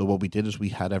them. So what we did is we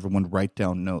had everyone write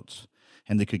down notes,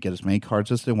 and they could get as many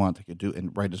cards as they want. They could do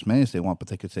and write as many as they want, but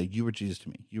they could say, you were Jesus to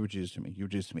me. You were Jesus to me. You were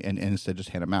Jesus to me. And instead just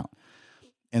hand them out.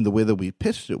 And the way that we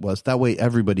pitched it was that way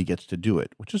everybody gets to do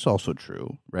it, which is also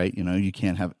true, right? You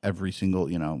can't have every single,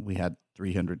 we had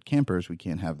 300 campers. We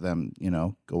can't have them,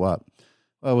 go up.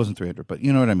 Well, it wasn't 300, but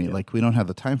you know what I mean? Yeah. Like, we don't have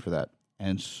the time for that.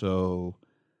 And so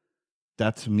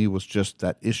that to me was just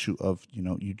that issue of,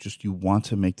 you want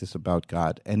to make this about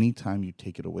God. Anytime you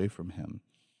take it away from him.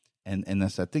 And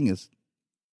that's that thing is,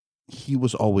 he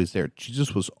was always there.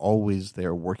 Jesus was always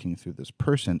there working through this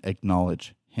person.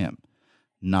 Acknowledge him,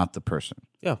 not the person.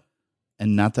 Yeah.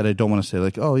 And not that I don't want to say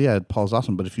like, oh yeah, Paul's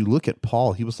awesome. But if you look at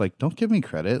Paul, he was like, don't give me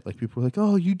credit. Like, people were like,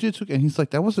 oh, you did. And he's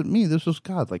like, that wasn't me. This was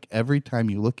God. Like, every time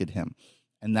you look at him.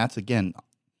 And that's, again,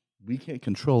 we can't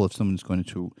control if someone's going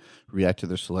to react to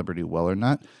their celebrity well or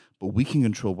not, but we can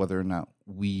control whether or not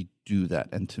we do that.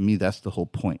 And to me, that's the whole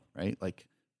point, right? Like,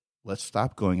 let's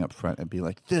stop going up front and be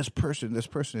like, this person,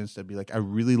 instead be like, I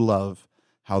really love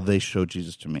how they showed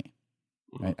Jesus to me.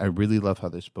 Right? I really love how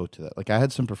they spoke to that. Like, I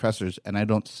had some professors, and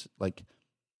I'm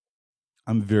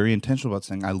very intentional about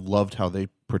saying I loved how they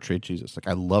portrayed Jesus. Like,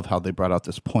 I love how they brought out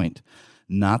this point.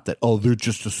 Not that, oh, they're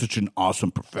just such an awesome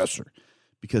professor.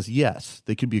 Because yes,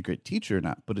 they could be a great teacher or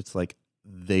not, but it's like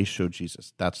they showed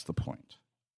Jesus. That's the point.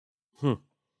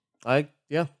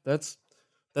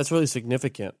 That's really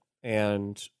significant.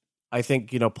 And I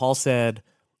think, Paul said,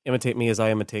 imitate me as I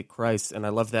imitate Christ. And I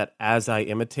love that, as I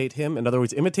imitate him. In other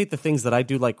words, imitate the things that I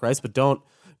do like Christ, but don't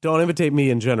imitate me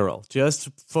in general. Just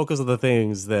focus on the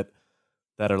things that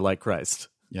are like Christ.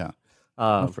 Yeah,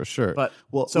 for sure. But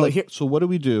so what do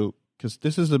we do? Because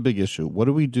this is a big issue. What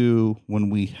do we do when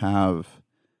we have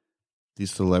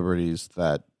these celebrities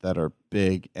that are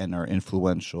big and are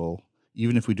influential,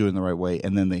 even if we do it in the right way,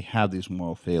 and then they have these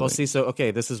moral failings? Well,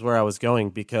 this is where I was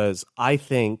going, because I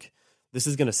think this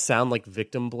is going to sound like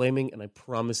victim blaming, and I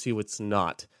promise you it's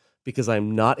not, because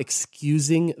I'm not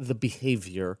excusing the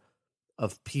behavior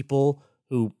of people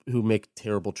who make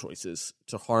terrible choices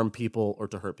to harm people or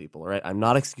to hurt people, all right? I'm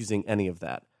not excusing any of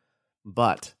that.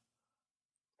 But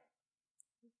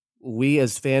we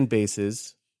as fan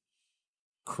bases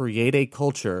create a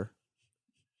culture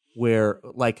where,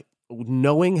 like,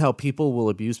 knowing how people will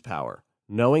abuse power,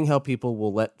 knowing how people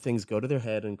will let things go to their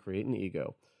head and create an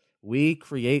ego, we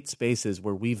create spaces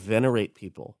where we venerate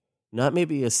people, not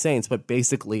maybe as saints, but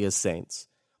basically as saints.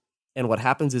 And what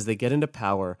happens is they get into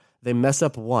power, they mess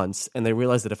up once, and they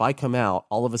realize that if I come out,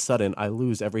 all of a sudden I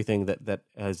lose everything that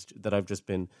I've just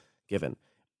been given.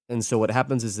 And so what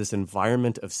happens is this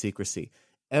environment of secrecy.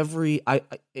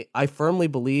 I firmly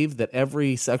believe that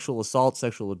every sexual assault,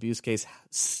 sexual abuse case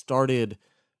started.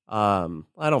 I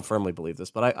don't firmly believe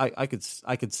this, but I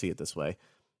could see it this way.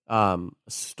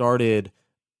 Started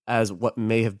as what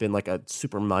may have been like a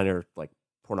super minor like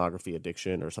pornography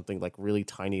addiction or something like really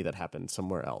tiny that happened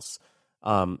somewhere else,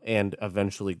 and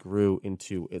eventually grew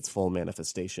into its full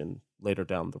manifestation later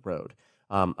down the road.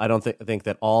 I don't think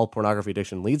that all pornography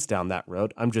addiction leads down that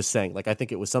road. I'm just saying, like, I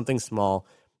think it was something small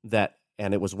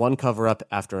and it was one cover up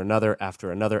after another,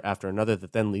 that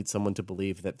then leads someone to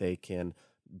believe that they can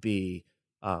be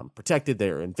protected,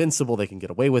 they're invincible, they can get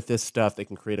away with this stuff, they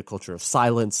can create a culture of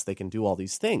silence, they can do all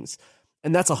these things.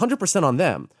 And that's 100% on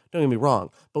them, don't get me wrong.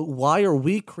 But why are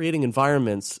we creating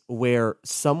environments where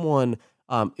someone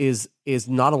is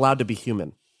not allowed to be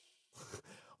human?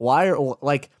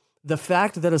 The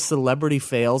fact that a celebrity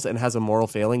fails and has a moral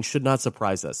failing should not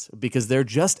surprise us because they're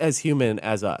just as human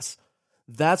as us.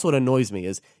 That's what annoys me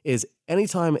is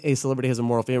anytime a celebrity has a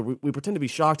moral failure, we pretend to be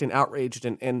shocked and outraged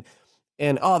and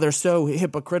oh, they're so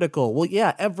hypocritical. Well,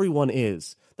 yeah, everyone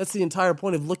is. That's the entire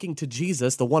point of looking to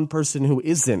Jesus, the one person who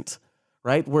isn't,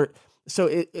 right?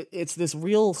 It's this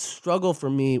real struggle for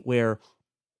me where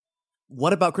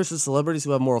what about Christian celebrities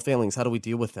who have moral failings? How do we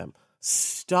deal with them?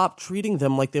 Stop treating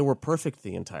them like they were perfect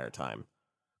the entire time.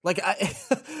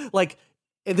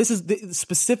 This is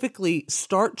specifically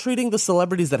start treating the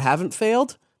celebrities that haven't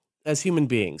failed as human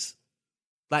beings.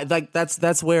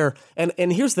 That's where, and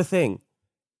here's the thing.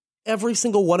 Every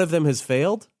single one of them has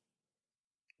failed.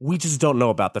 We just don't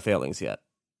know about the failings yet.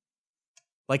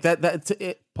 Like that's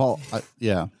it. Paul,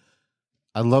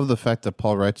 I love the fact that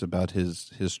Paul writes about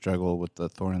his struggle with the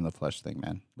thorn in the flesh thing,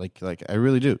 man. Like I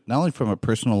really do. Not only from a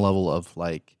personal level of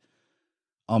like,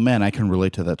 oh man, I can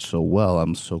relate to that so well.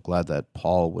 I'm so glad that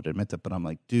Paul would admit that. But I'm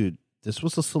like, dude, this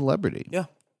was a celebrity. Yeah.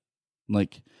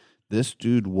 Like this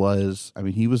dude was, I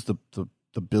mean, he was the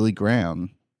Billy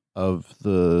Graham of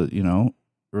the,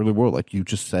 early world. Like you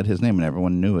just said his name and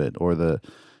everyone knew it. Or the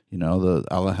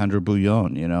Alejandro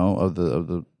Bullón, of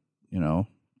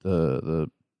the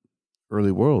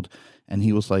early world. And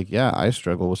he was like, yeah, I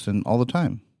struggle with sin all the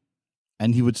time.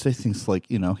 And he would say things like,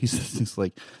 he says things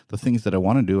like, the things that I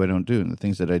want to do, I don't do. And the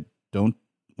things that I don't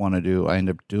want to do, I end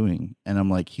up doing. And I'm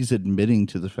like, he's admitting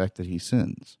to the fact that he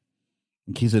sins.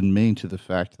 And he's admitting to the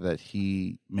fact that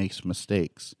he makes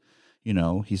mistakes.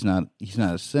 He's not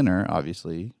a sinner,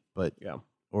 obviously, but yeah.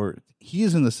 Or he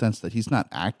is in the sense that he's not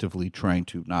actively trying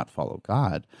to not follow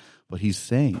God, but he's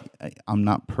saying, I'm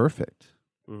not perfect,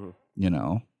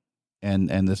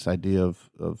 And this idea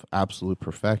of absolute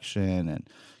perfection and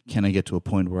can I get to a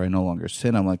point where I no longer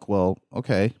sin? I'm like, well,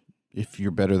 okay, if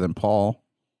you're better than Paul,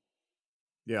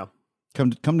 yeah,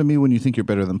 come to me when you think you're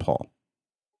better than Paul,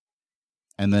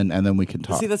 and then we can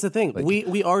talk. See, that's the thing. Like,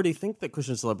 we already think that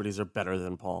Christian celebrities are better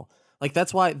than Paul. Like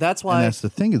that's why. And that's the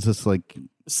thing. Is just like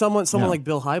someone like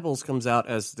Bill Hybels comes out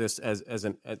as this as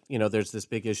there's this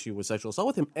big issue with sexual assault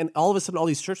with him, and all of a sudden all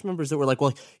these church members that were like,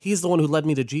 well, he's the one who led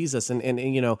me to Jesus,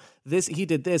 and this he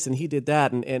did this and he did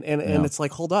that, and it's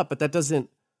like, hold up, but that doesn't,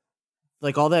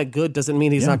 like, all that good doesn't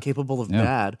mean he's not capable of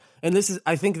bad. And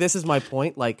I think this is my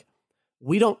point. Like,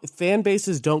 fan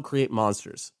bases don't create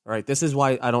monsters. All right, this is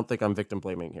why I don't think I'm victim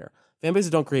blaming here. Fan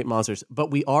bases don't create monsters, but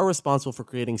we are responsible for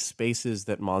creating spaces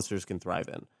that monsters can thrive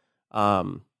in.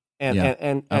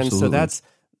 And so that's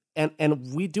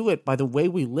and we do it by the way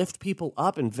we lift people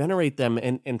up and venerate them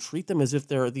and treat them as if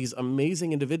they're these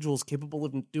amazing individuals capable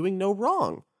of doing no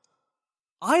wrong.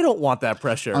 I don't want that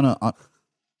pressure. On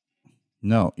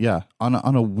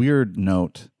a weird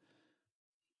note,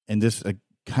 and this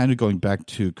kind of going back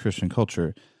to Christian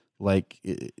culture, like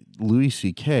Louis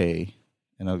C.K.,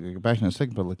 and I'll go back in a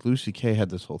second, but like Louis C.K.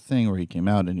 had this whole thing where he came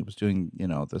out and he was doing,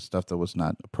 the stuff that was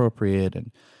not appropriate,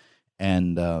 and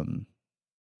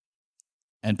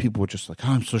people were just like,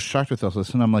 oh, I'm so shocked with all this.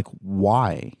 And I'm like,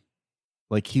 why?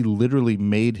 Like, he literally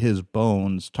made his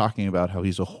bones talking about how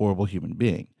he's a horrible human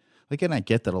being. Like, and I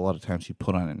get that a lot of times you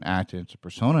put on an act and it's a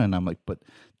persona, and I'm like, but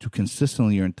to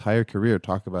consistently your entire career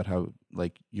talk about how,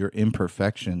 like, your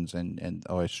imperfections and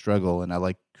I struggle and I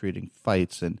like creating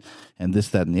fights and this,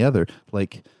 that, and the other,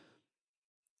 like,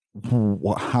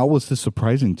 how was this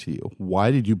surprising to you? Why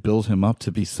did you build him up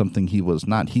to be something he was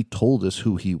not? He told us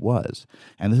who he was.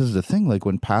 And this is the thing, like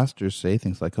when pastors say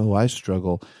things like, oh, I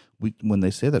struggle, when they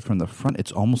say that from the front,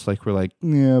 it's almost like we're like,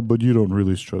 yeah, but you don't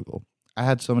really struggle. I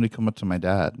had somebody come up to my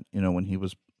dad, when he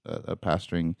was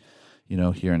pastoring,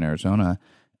 here in Arizona,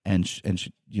 and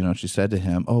she said to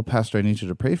him, oh, Pastor, I need you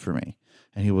to pray for me.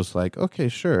 And he was like, okay,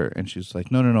 sure. And she's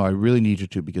like, no, I really need you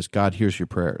to, because God hears your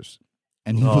prayers.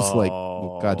 And he was like,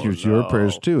 well, God hears your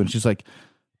prayers too. And she's like,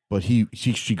 but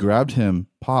she grabbed him,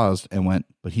 paused, and went,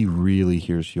 but he really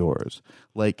hears yours.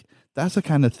 Like, that's the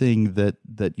kind of thing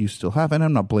that you still have. And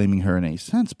I'm not blaming her in any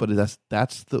sense, but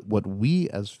that's what we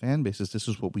as fan bases, this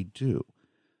is what we do,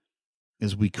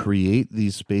 is we create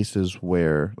these spaces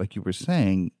where, like you were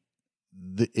saying,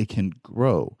 it can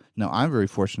grow. Now, I'm very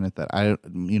fortunate that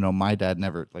my dad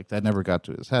never, like, that never got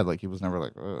to his head. Like, he was never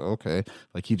like, oh, okay.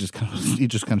 Like, he just kind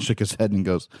of shook his head and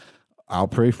goes, I'll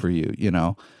pray for you,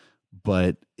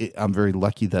 But I'm very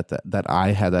lucky that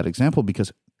I had that example,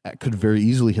 because I could very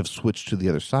easily have switched to the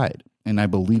other side. And I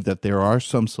believe that there are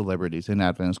some celebrities in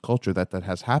Adventist culture that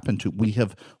has happened to. We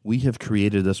have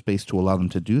created a space to allow them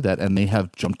to do that, and they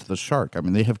have jumped the shark. I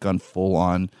mean, they have gone full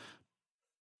on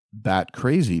bat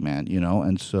crazy, man,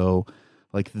 And so,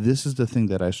 like, this is the thing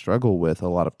that I struggle with a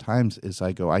lot of times, is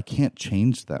I go, I can't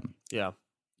change them. Yeah.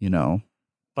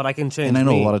 But I can change. And I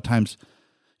know me. A lot of times,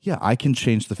 yeah, I can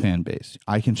change the fan base.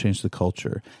 I can change the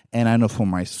culture. And I know for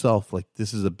myself, like,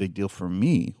 this is a big deal for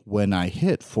me when I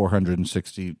hit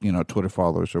 460, Twitter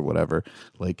followers or whatever.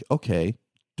 Like, okay,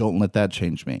 don't let that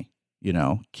change me.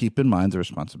 Keep in mind the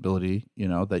responsibility,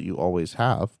 that you always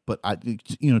have. But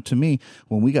to me,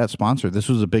 when we got sponsored, this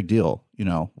was a big deal.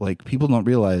 Like, people don't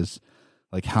realize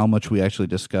like how much we actually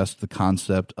discussed the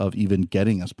concept of even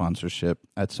getting a sponsorship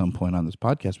at some point on this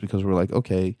podcast, because we're like,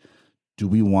 okay, do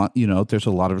we want, there's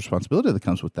a lot of responsibility that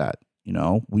comes with that.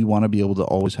 We want to be able to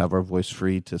always have our voice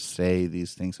free to say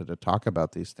these things and to talk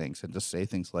about these things and to say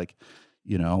things like,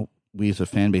 we as a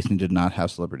fan base need to not have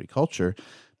celebrity culture.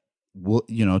 Well,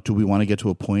 do we want to get to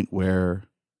a point where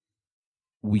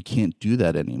we can't do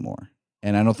that anymore?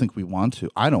 And I don't think we want to.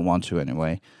 I don't want to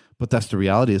anyway. But that's the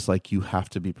reality, is like, you have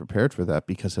to be prepared for that,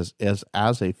 because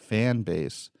as a fan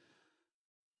base,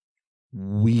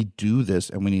 we do this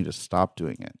and we need to stop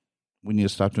doing it. We need to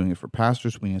stop doing it for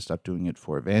pastors. We need to stop doing it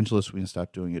for evangelists. We need to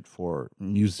stop doing it for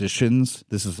musicians.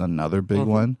 This is another big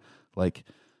one. Like,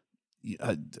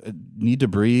 Need to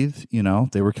Breathe,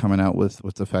 they were coming out with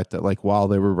the fact that, like, while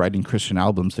they were writing Christian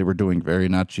albums, they were doing very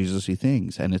not Jesus-y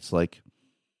things. And it's like,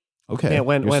 okay. Yeah,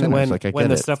 when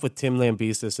the stuff with Tim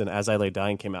Lambesis and As I Lay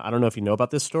Dying came out, I don't know if you know about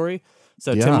this story.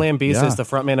 So Tim Lambesis, the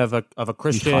frontman of a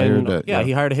Christian,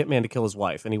 he hired a hitman to kill his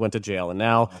wife, and he went to jail, and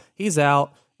now he's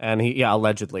out. And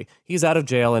allegedly he's out of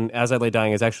jail, and As I Lay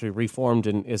Dying is actually reformed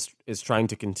and is trying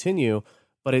to continue.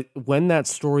 But when that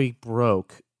story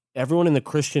broke, everyone in the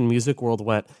Christian music world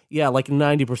went, yeah, like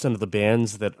 90% of the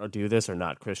bands that do this are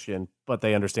not Christian, but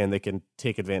they understand they can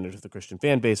take advantage of the Christian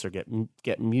fan base or get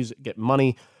music, get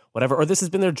money, whatever. Or this has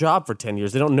been their job for 10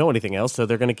 years. They don't know anything else, so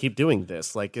they're going to keep doing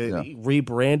this. Like,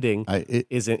 rebranding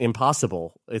is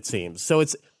impossible, it seems. So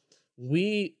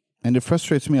and it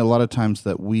frustrates me a lot of times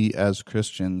that we as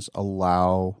Christians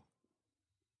allow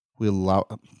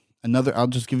another. I'll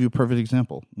just give you a perfect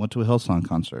example. Went to a Hillsong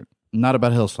concert. Not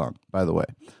about Hillsong, by the way,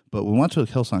 but we went to a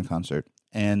Hillsong concert,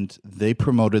 and they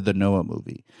promoted the Noah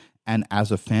movie. And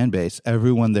as a fan base,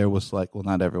 everyone there was like, well,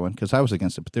 not everyone, because I was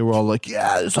against it, but they were all like,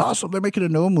 yeah, it's awesome. They're making a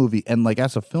Noah movie. And like,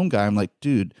 as a film guy, I'm like,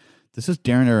 dude, this is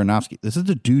Darren Aronofsky. This is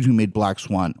the dude who made Black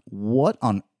Swan. What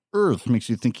on earth makes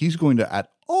you think he's going to at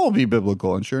all be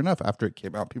biblical? And sure enough, after it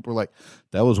came out, people were like,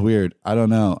 that was weird. I don't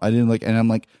know. I didn't like, and I'm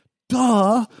like,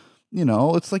 duh.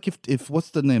 It's like if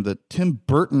what's the name that Tim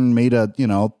Burton made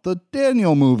the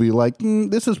Daniel movie. Like,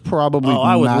 this is probably. Oh,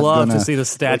 I would love to see the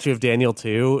statue of Daniel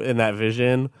too in that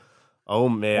vision. Oh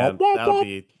man, that would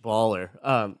be baller.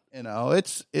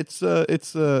 It's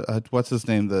what's his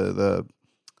name, the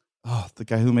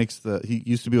guy who makes he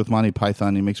used to be with Monty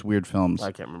Python. He makes weird films.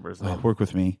 I can't remember his name. Work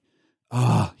with me.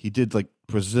 He did like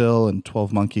Brazil and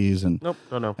 12 Monkeys and nope,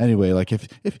 don't know. Anyway, like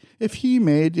if he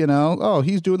made,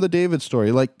 he's doing the David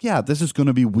story. Like, yeah, this is going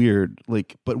to be weird.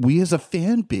 Like, but we as a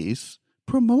fan base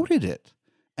promoted it,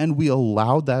 and we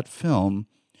allowed that film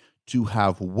to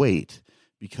have weight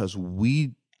because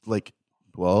we like,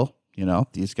 well,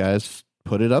 these guys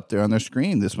put it up there on their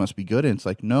screen. This must be good. And it's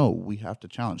like, no, we have to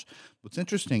challenge. What's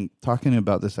interesting talking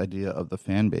about this idea of the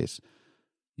fan base.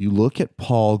 You look at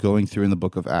Paul going through in the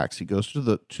book of Acts. He goes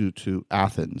to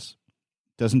Athens,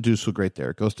 doesn't do so great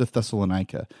there. Goes to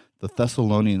Thessalonica. The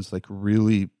Thessalonians like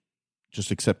really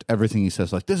just accept everything he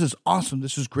says. Like, this is awesome.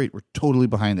 This is great. We're totally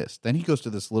behind this. Then he goes to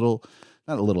this little,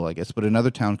 not a little, I guess, but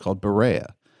another town called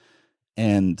Berea.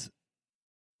 And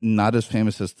not as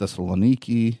famous as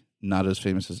Thessaloniki, not as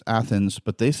famous as Athens,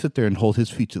 but they sit there and hold his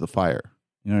feet to the fire.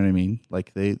 You know what I mean?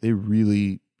 Like they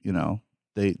really,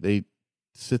 they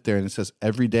sit there, and it says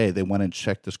every day they went and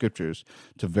checked the scriptures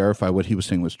to verify what he was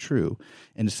saying was true.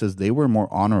 And it says they were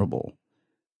more honorable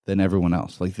than everyone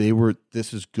else. Like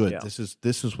this is good. Yeah.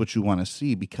 This is what you want to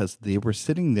see, because they were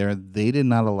sitting there. They did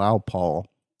not allow Paul,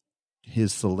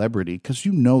 his celebrity, because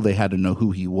they had to know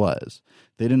who he was.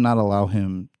 They did not allow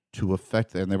him to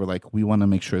affect it. And they were like, we want to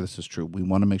make sure this is true. We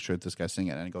want to make sure that this guy's saying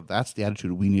it. And I go, that's the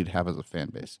attitude we need to have as a fan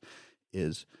base,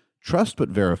 is trust but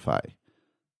verify.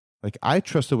 Like, I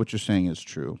trust that what you're saying is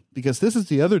true, because this is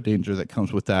the other danger that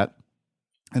comes with that.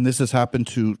 And this has happened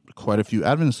to quite a few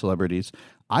Adventist celebrities.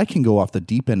 I can go off the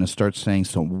deep end and start saying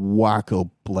some wacko,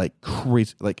 like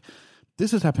crazy, like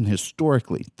this has happened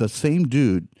historically. The same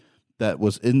dude that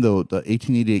was in the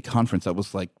 1888 conference that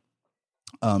was like,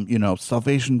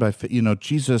 salvation by,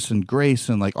 Jesus and grace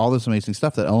and like all this amazing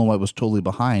stuff that Ellen White was totally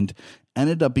behind,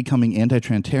 ended up becoming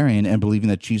anti-Trinitarian and believing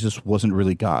that Jesus wasn't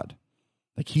really God.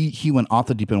 Like he went off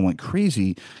the deep end and went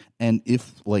crazy. And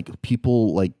if like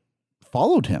people like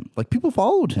followed him,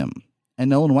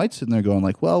 and Ellen White's sitting there going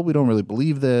like, well, we don't really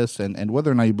believe this. And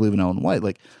whether or not you believe in Ellen White,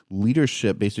 like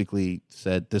leadership basically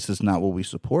said, this is not what we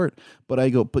support. But I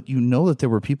go, but that there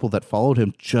were people that followed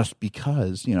him just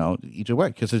because, E.J.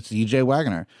 Wagner, because it's E.J.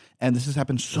 Wagner. And this has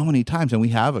happened so many times. And we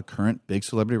have a current big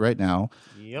celebrity right now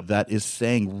that is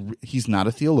saying he's not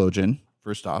a theologian.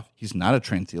 First off, he's not a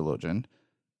trained theologian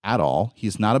at all.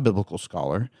 He's not a biblical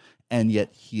scholar. And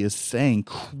yet he is saying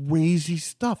crazy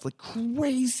stuff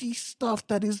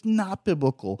that is not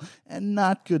biblical and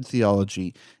not good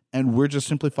theology. And we're just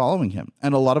simply following him.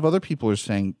 And a lot of other people are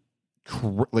saying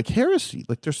like heresy,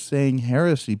 like they're saying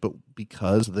heresy, but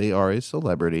because they are a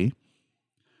celebrity,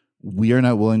 we are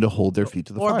not willing to hold their feet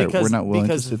to the fire. We're not willing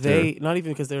to sit there. Not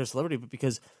even because they're a celebrity, but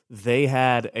because they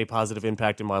had a positive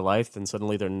impact in my life, then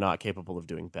suddenly they're not capable of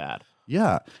doing bad.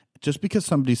 Yeah. Just because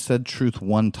somebody said truth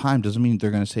one time doesn't mean they're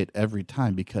going to say it every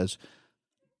time, because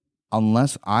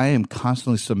unless I am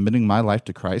constantly submitting my life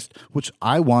to Christ, which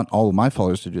I want all of my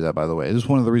followers to do that, by the way. This is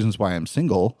one of the reasons why I'm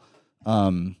single,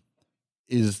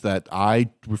 is that I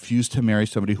refuse to marry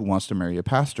somebody who wants to marry a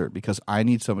pastor, because I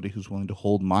need somebody who's willing to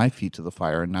hold my feet to the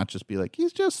fire and not just be like,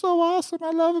 he's just so awesome,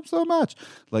 I love him so much.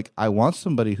 Like, I want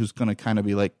somebody who's going to kind of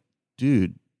be like,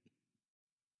 dude,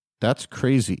 that's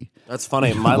crazy. That's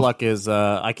funny. My luck is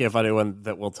I can't find anyone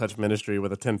that will touch ministry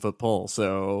with a 10-foot pole.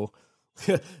 So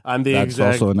I'm the That's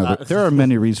exact. Also another. There are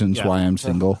many reasons why I'm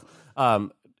single.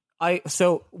 Ladies.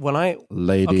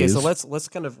 Okay, so let's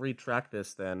kind of retract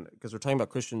this then, because we're talking about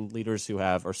Christian leaders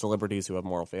or celebrities who have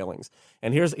moral failings.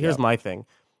 And here's my thing.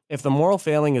 If the moral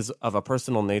failing is of a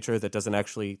personal nature that doesn't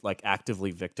actually like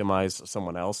actively victimize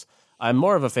someone else, I'm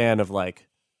more of a fan of like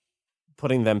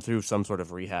putting them through some sort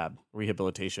of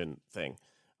rehabilitation thing.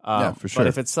 For sure. But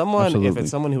if it's someone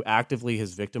who actively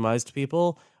has victimized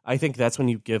people, I think that's when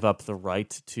you give up the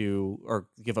right to, or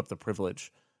give up the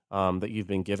privilege that you've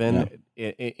been given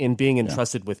in being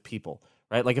entrusted with people,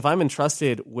 right? Like if I'm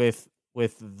entrusted with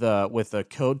the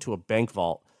code to a bank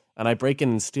vault and I break in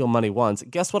and steal money once,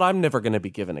 guess what? I'm never going to be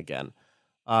given again.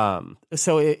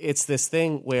 So it's this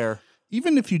thing where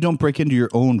even if you don't break into your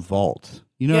own vault,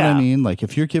 you know what I mean? Like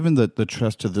if you're given the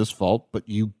trust to this vault, but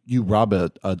you rob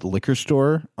a liquor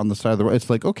store on the side of the road, it's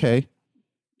like, okay,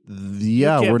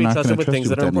 we're not going to trust things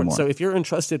that are important. So if you're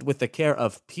entrusted with the care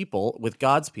of people, with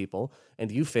God's people,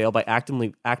 and you fail by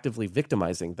actively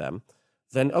victimizing them,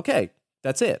 then okay,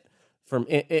 that's it. From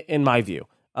in my view.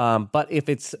 But if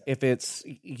it's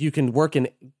you can work in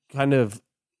kind of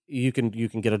you can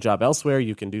get a job elsewhere,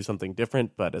 you can do something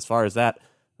different. But as far as that,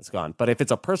 it's gone. But if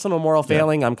it's a personal moral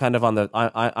failing, I'm kind of on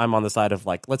I'm on the side of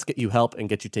like, let's get you help and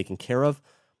get you taken care of.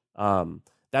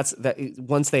 That's that.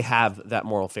 Once they have that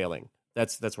moral failing,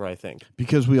 that's where I think,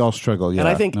 because we all struggle. Yeah, and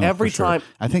I think every time.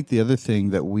 I think the other thing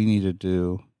that we need to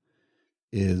do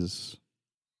is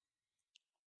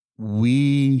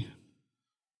we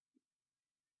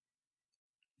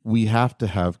have to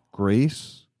have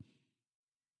grace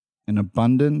and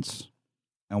abundance,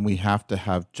 and we have to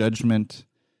have judgment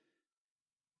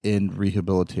in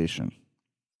rehabilitation.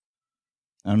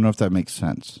 I don't know if that makes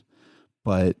sense,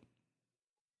 but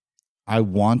I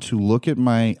want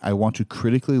to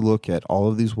critically look at all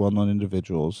of these well-known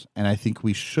individuals, and I think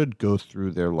we should go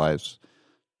through their lives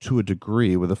to a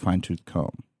degree with a fine-tooth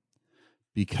comb,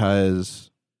 because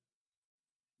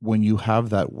when you have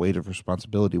that weight of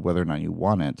responsibility, whether or not you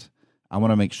want it, I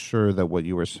want to make sure that what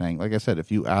you were saying, like I said,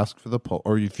 if you ask for the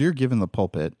or if you're given the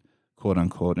pulpit, quote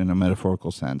unquote, in a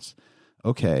metaphorical sense,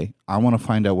 okay, I want to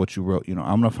find out what you wrote. I'm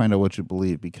going to find out what you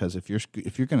believe, because if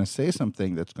you're going to say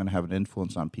something that's going to have an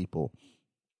influence on people,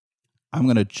 I'm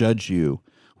going to judge you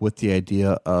with the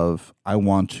idea of I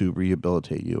want to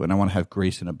rehabilitate you and I want to have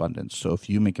grace in abundance. So if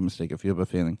you make a mistake, if you have a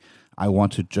failing, I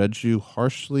want to judge you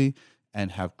harshly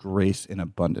and have grace in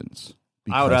abundance.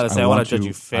 I would rather say I want to judge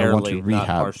you fairly, not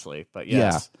harshly, but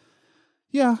yes.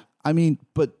 Yeah. I mean,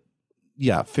 but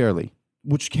yeah, fairly,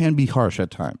 which can be harsh at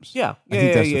times. Yeah. I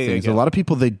think that's the thing. A lot of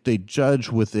people, they judge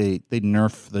they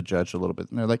nerf the judge a little bit,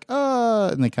 and they're like,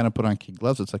 and they kind of put on kid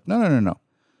gloves. It's like, no.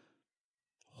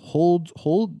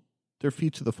 Hold their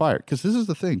feet to the fire. Because this is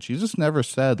the thing. Jesus never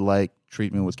said, like,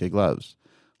 treat me with kid gloves.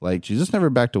 Like, Jesus never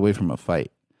backed away from a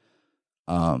fight.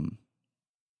 Paul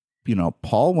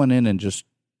went in and just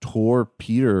tore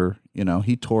Peter,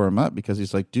 he tore him up because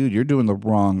he's like, dude, you're doing the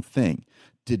wrong thing.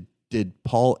 Did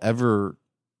Paul ever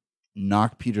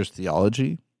knock Peter's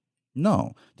theology?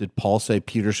 No. Did Paul say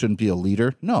Peter shouldn't be a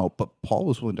leader? No. But Paul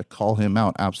was willing to call him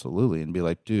out, absolutely, and be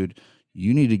like, dude,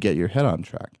 you need to get your head on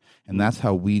track. And that's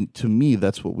how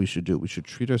that's what we should do. We should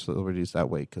treat our celebrities that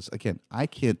way. Because again, I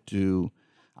can't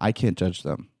judge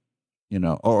them,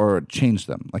 or change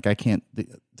them. Like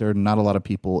there are not a lot of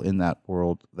people in that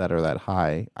world that are that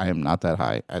high. I am not that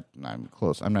high. I'm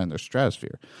close. I'm not in their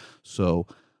stratosphere. So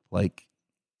like,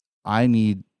 I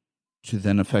need to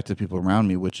then affect the people around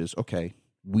me, which is, okay,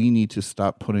 we need to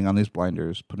stop putting on these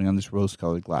blinders, putting on these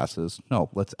rose-colored glasses. No,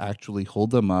 let's actually hold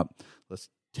them up. Let's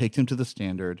take them to the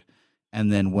standard.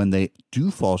 And then when they do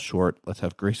fall short, let's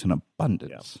have grace and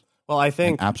abundance. Yeah. Well, I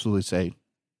think... And absolutely say,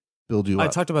 build you up. I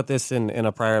talked about this in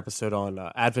a prior episode on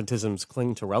Adventism's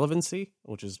Cling to Relevancy,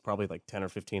 which is probably like 10 or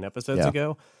 15 episodes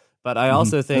ago. But I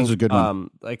also think, a good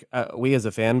one. We as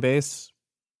a fan base,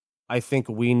 I think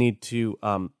we need to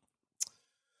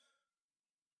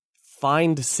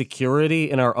find security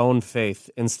in our own faith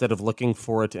instead of looking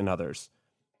for it in others.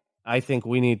 I think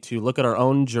we need to look at our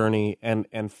own journey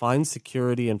and find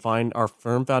security and find our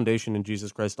firm foundation in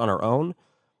Jesus Christ on our own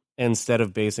instead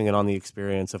of basing it on the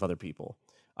experience of other people.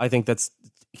 I think that's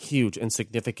huge and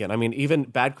significant. I mean, even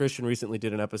Bad Christian recently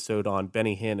did an episode on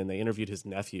Benny Hinn, and they interviewed his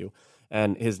nephew.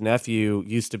 And his nephew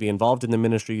used to be involved in the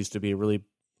ministry, used to be a really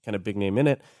kind of big name in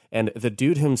it. And the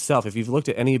dude himself, if you've looked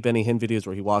at any Benny Hinn videos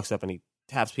where he walks up and he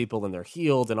taps people and they're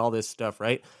healed and all this stuff,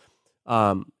 right?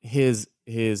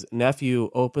 His nephew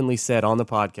openly said on the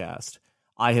podcast,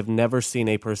 I have never seen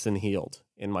a person healed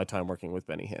in my time working with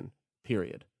Benny Hinn,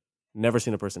 period. Never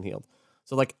seen a person healed.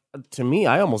 So, like, to me,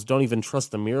 I almost don't even trust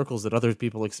the miracles that other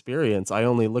people experience. I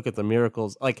only look at the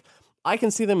miracles. Like, I can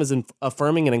see them as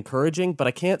affirming and encouraging, but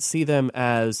I can't see them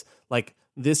as, like,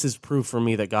 this is proof for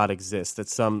me that God exists, that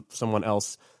someone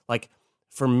else, like,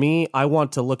 for me, I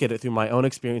want to look at it through my own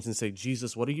experience and say,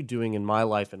 Jesus, what are you doing in my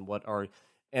life,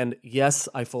 and yes,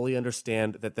 I fully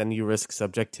understand that then you risk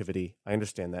subjectivity. I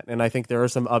understand that. And I think there are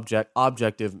some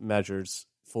objective measures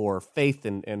for faith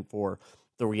and for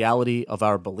the reality of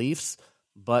our beliefs,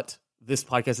 but this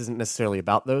podcast isn't necessarily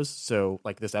about those, so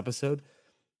like this episode.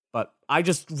 But I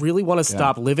just really want to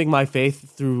stop living my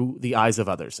faith through the eyes of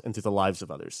others and through the lives of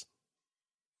others.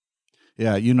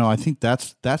 Yeah, I think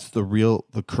that's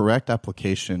the correct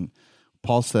application.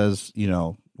 Paul says,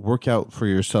 work out for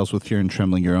yourselves with fear and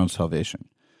trembling your own salvation.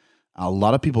 A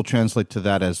lot of people translate to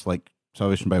that as like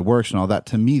salvation by works and all that.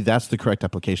 To me, that's the correct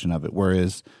application of it.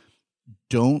 Whereas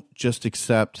don't just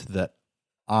accept that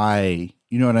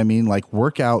you know what I mean? Like,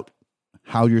 work out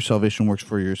how your salvation works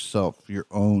for yourself, your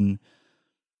own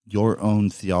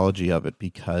theology of it,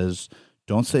 because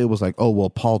don't say it was like, oh, well,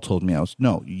 Paul told me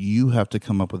no, you have to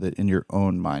come up with it in your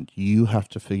own mind. You have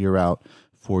to figure out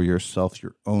for yourself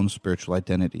your own spiritual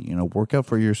identity, work out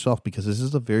for yourself, because this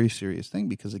is a very serious thing.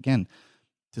 Because again,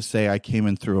 to say I came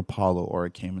in through Apollo, or I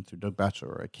came in through Doug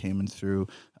Batchelor, or I came in through,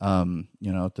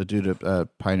 the dude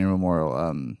at Pioneer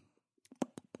Memorial,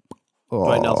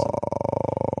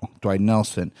 Dwight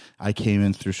Nelson. I came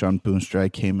in through Sean Boonstra. I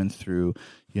came in through,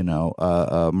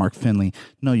 Mark Finley.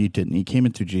 No, you didn't. You came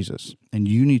in through Jesus. And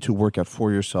you need to work out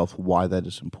for yourself why that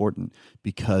is important,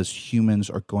 because humans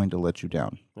are going to let you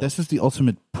down. Yeah. This is the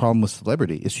ultimate problem with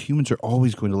celebrity, is humans are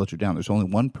always going to let you down. There's only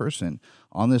one person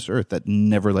on this earth that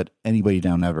never let anybody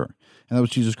down ever, and that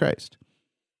was Jesus Christ.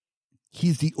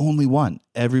 He's the only one.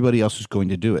 Everybody else is going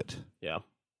to do it. Yeah.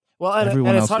 Well,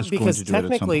 and it's hard because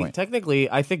technically,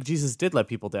 I think Jesus did let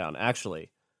people down, actually.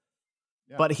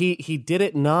 Yeah. But he did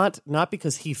it not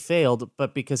because he failed,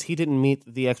 but because he didn't meet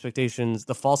the expectations,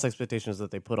 the false expectations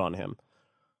that they put on him.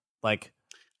 Like,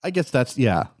 I guess that's,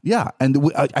 yeah.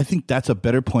 And I think that's a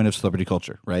better point of celebrity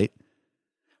culture, right?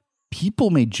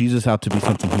 people made Jesus out to be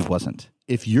something he wasn't.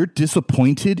 If you're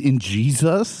disappointed in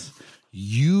Jesus,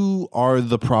 you are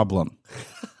the problem.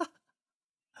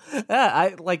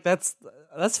 Yeah,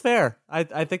 that's fair.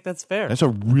 I think that's fair. That's a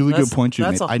really good point you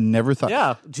made. I never thought.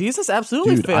 Yeah, Jesus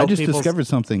absolutely failed. I just discovered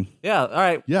something. Yeah. All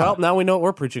right. Yeah. Well, now we know what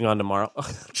we're preaching on tomorrow.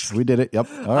 We did it. Yep.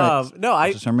 All right.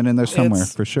 There's a sermon in there somewhere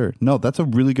for sure. No, that's a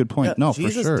really good point. No,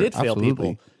 Jesus for sure. did fail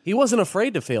people. He wasn't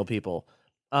afraid to fail people.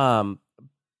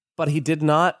 But he did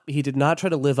not try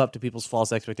to live up to people's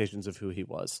false expectations of who he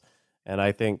was. And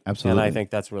I think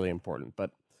that's really important.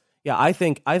 But yeah, I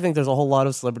think there's a whole lot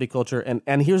of celebrity culture,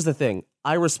 and here's the thing: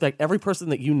 I respect every person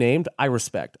that you named. I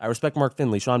respect Mark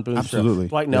Finley, Sean Boonstra,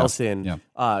 Dwight Nelson. Yeah.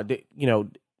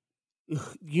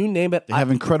 You name it. They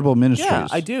have incredible ministries. Yeah,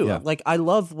 I do. Yeah. Like I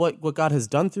love what God has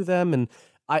done through them, and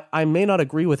I may not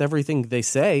agree with everything they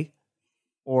say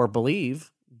or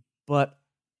believe, but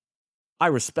I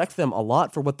respect them a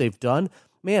lot for what they've done.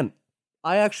 Man,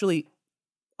 I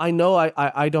know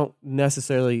I don't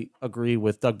necessarily agree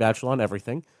with Doug Batchelor on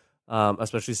everything.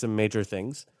 Especially some major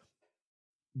things.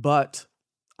 But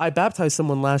I baptized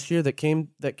someone last year that came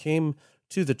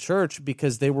to the church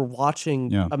because they were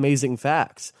watching Amazing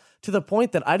Facts, to the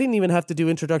point that I didn't even have to do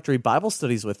introductory Bible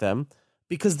studies with them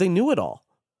because they knew it all.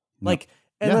 Like,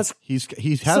 and that's he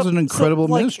has an incredible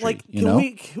ministry.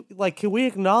 Can we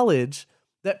acknowledge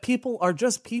that people are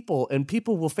just people and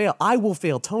people will fail? I will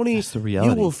fail. Tony, that's the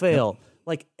reality. You will fail. Yep.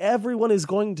 Like everyone is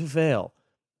going to fail.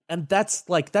 And that's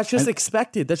just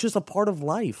expected. That's just a part of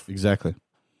life. Exactly.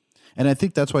 And I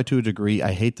think that's why, to a degree,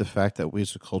 I hate the fact that we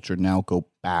as a culture now go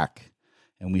back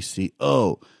and we see,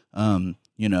 look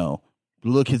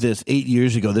at this. 8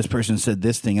 years ago, this person said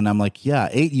this thing. And I'm like, yeah,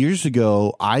 8 years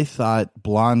ago, I thought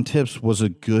blonde tips was a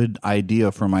good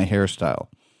idea for my hairstyle.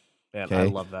 Man, okay? I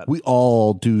love that. We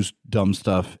all do dumb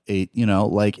stuff 10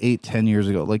 years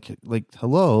ago.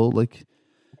 Hello,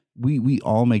 we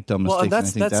all make dumb mistakes. And I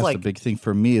think that's the big thing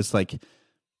for me. Is like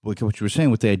what you were saying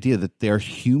with the idea that they're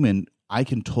human. I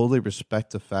can totally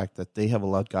respect the fact that they have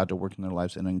allowed God to work in their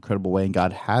lives in an incredible way, and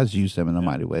God has used them in a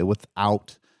mighty way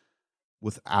without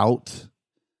not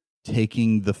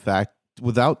taking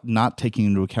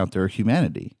into account their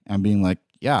humanity and being like,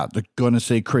 yeah, they're going to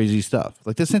say crazy stuff.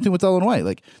 Like the same thing with Ellen White.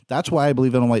 Like that's why I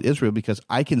believe Ellen White is real, because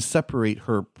I can separate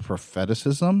her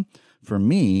propheticism for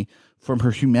me from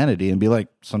her humanity and be like,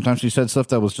 sometimes she said stuff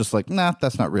that was just like, nah,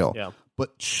 that's not real. Yeah.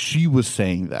 But she was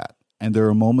saying that. And there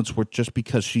are moments where just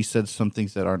because she said some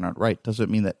things that are not right doesn't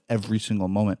mean that every single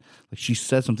moment, like she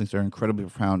said some things that are incredibly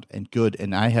profound and good,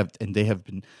 and they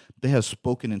have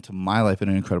spoken into my life in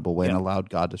an incredible way and allowed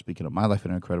God to speak into my life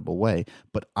in an incredible way.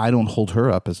 But I don't hold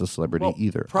her up as a celebrity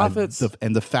either. Prophets,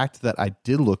 and the fact that I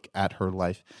did look at her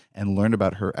life and learn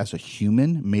about her as a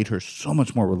human made her so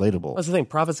much more relatable. That's the thing.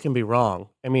 Prophets can be wrong.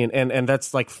 I mean, and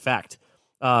that's like fact.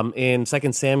 In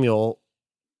 2 Samuel,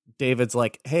 David's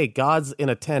like, hey, God's in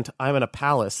a tent. I'm in a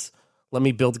palace. Let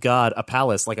me build God a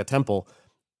palace, like a temple.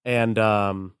 And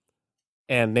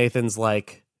Nathan's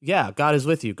like, yeah, God is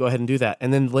with you. Go ahead and do that.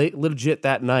 And then legit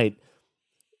that night,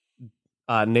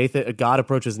 God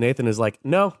approaches Nathan and is like,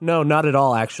 no, not at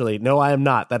all, actually. No, I am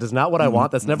not. That is not what I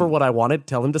want. That's never what I wanted.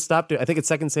 Tell him to stop doing. I think it's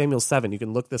 2 Samuel 7. You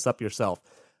can look this up yourself.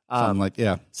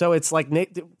 So it's like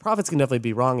prophets can definitely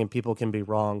be wrong and people can be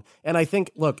wrong. And I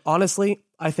think, look, honestly,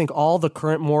 I think all the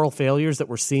current moral failures that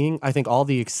we're seeing, I think all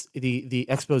the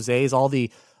exposés,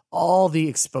 all the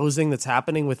exposing that's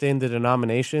happening within the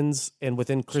denominations and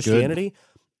within Christianity,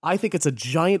 I think it's a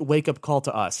giant wake-up call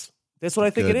to us. That's what I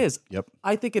think it is. Yep.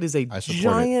 I think it is a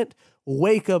giant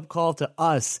wake-up call to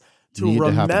us to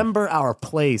remember our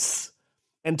place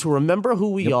and to remember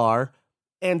who we are,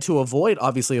 and to avoid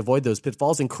those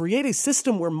pitfalls and create a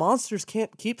system where monsters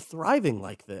can't keep thriving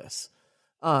like this.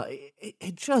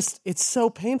 It's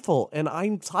so painful, and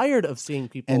I'm tired of seeing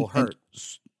people hurt.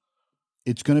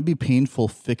 It's going to be painful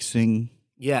fixing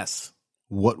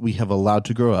what we have allowed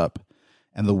to grow up.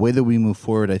 And the way that we move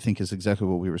forward, I think, is exactly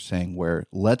what we were saying, where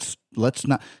let's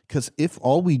not, because if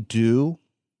all we do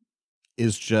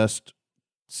is just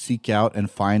seek out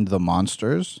and find the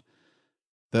monsters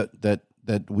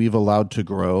that we've allowed to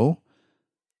grow,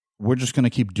 we're just going to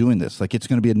keep doing this. Like it's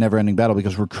going to be a never-ending battle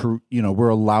because we're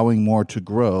allowing more to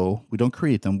grow. We don't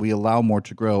create them; we allow more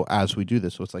to grow as we do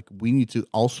this. So it's like we need to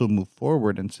also move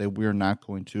forward and say we're not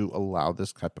going to allow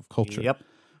this type of culture. Yep,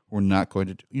 we're not going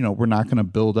to. We're not going to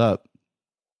build up.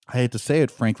 I hate to say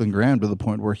it, Franklin Graham, to the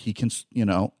point where he can,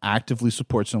 actively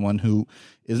support someone who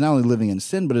is not only living in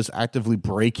sin, but is actively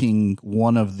breaking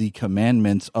one of the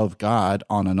commandments of God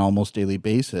on an almost daily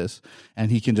basis.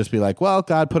 And he can just be like, well,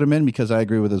 God put him in because I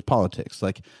agree with his politics.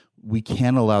 Like, we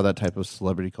can't allow that type of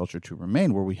celebrity culture to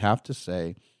remain, where we have to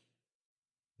say,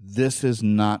 this is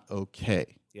not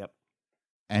okay. Yep.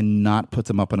 And not put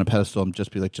them up on a pedestal and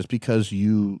just be like, just because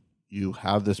you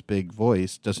have this big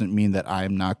voice doesn't mean that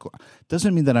I'm not going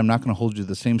to hold you to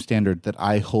the same standard that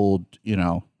I hold,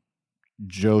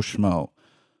 Joe Schmo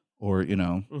or,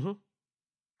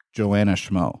 Joanna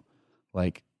Schmo.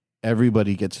 Like,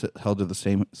 everybody gets held to the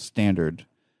same standard.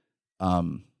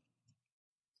 And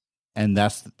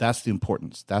that's the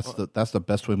importance. That's the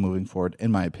best way moving forward,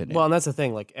 in my opinion. Well, and that's the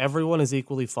thing. Like, everyone is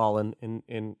equally fallen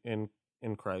in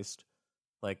Christ.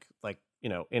 Like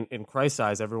in Christ's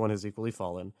eyes, everyone is equally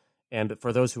fallen. And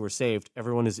for those who are saved,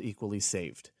 everyone is equally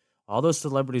saved. All those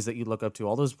celebrities that you look up to,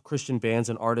 all those Christian bands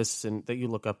and artists that you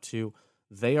look up to,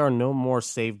 they are no more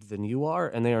saved than you are,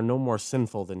 and they are no more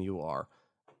sinful than you are.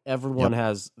 Everyone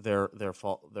has their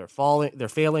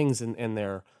failings and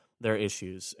their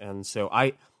issues. And so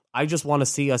I just want to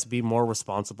see us be more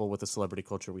responsible with the celebrity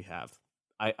culture we have.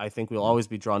 I think we'll always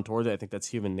be drawn toward it. I think that's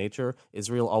human nature.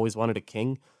 Israel always wanted a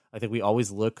king. I think we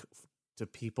always look to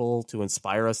people to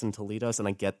inspire us and to lead us, and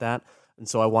I get that. And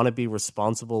so I want to be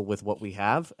responsible with what we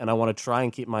have, and I want to try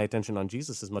and keep my attention on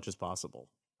Jesus as much as possible.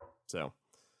 So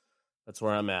that's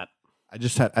where I'm at. I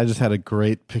just had a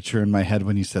great picture in my head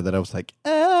when you said that. I was like,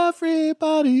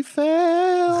 everybody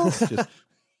fails.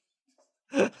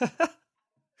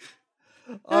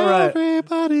 All right.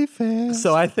 Everybody fails.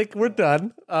 So I think we're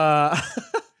done.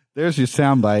 There's your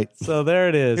soundbite. So there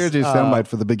it is. Here's your soundbite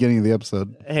for the beginning of the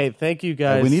episode. Hey, thank you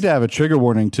guys. We need to have a trigger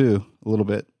warning too, a little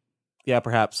bit. Yeah,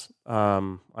 perhaps. I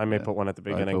may put one at the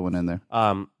beginning. Put one in there.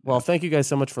 Well, thank you guys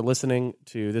so much for listening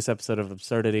to this episode of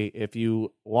Absurdity. If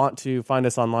you want to find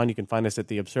us online, you can find us at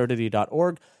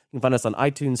theabsurdity.org. You can find us on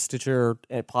iTunes, Stitcher,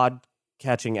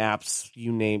 podcatching apps,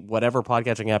 you name whatever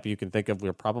podcatching app you can think of,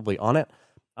 we're probably on it.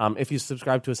 If you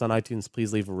subscribe to us on iTunes,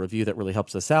 please leave a review. That really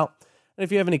helps us out. And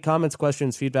if you have any comments,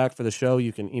 questions, feedback for the show,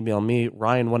 you can email me,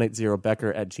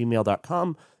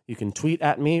 ryan180becker@gmail.com. You can tweet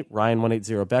at me,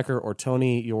 Ryan180Becker, or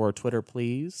Tony, your Twitter,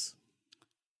 please.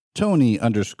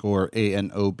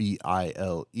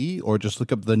 Tony_ANOBILE, or just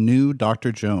look up the new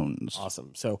Dr. Jones.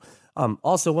 Awesome. So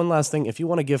also one last thing, if you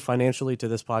want to give financially to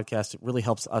this podcast, it really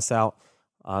helps us out.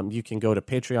 You can go to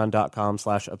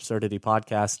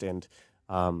patreon.com/absurditypodcast, and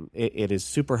it is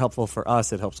super helpful for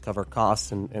us. It helps cover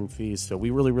costs and fees. So we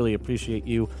really, really appreciate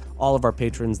you, all of our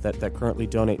patrons that currently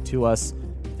donate to us.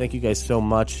 Thank you guys so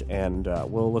much, and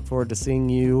we'll look forward to seeing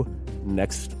you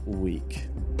next week.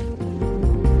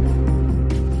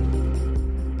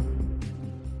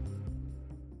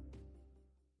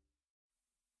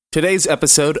 Today's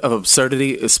episode of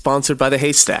Absurdity is sponsored by The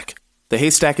Haystack. The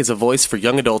Haystack is a voice for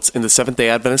young adults in the Seventh-day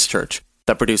Adventist Church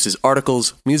that produces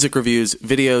articles, music reviews,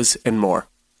 videos, and more.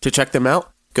 To check them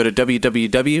out, go to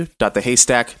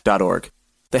www.thehaystack.org.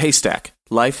 The Haystack.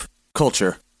 Life,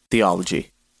 Culture,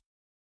 Theology.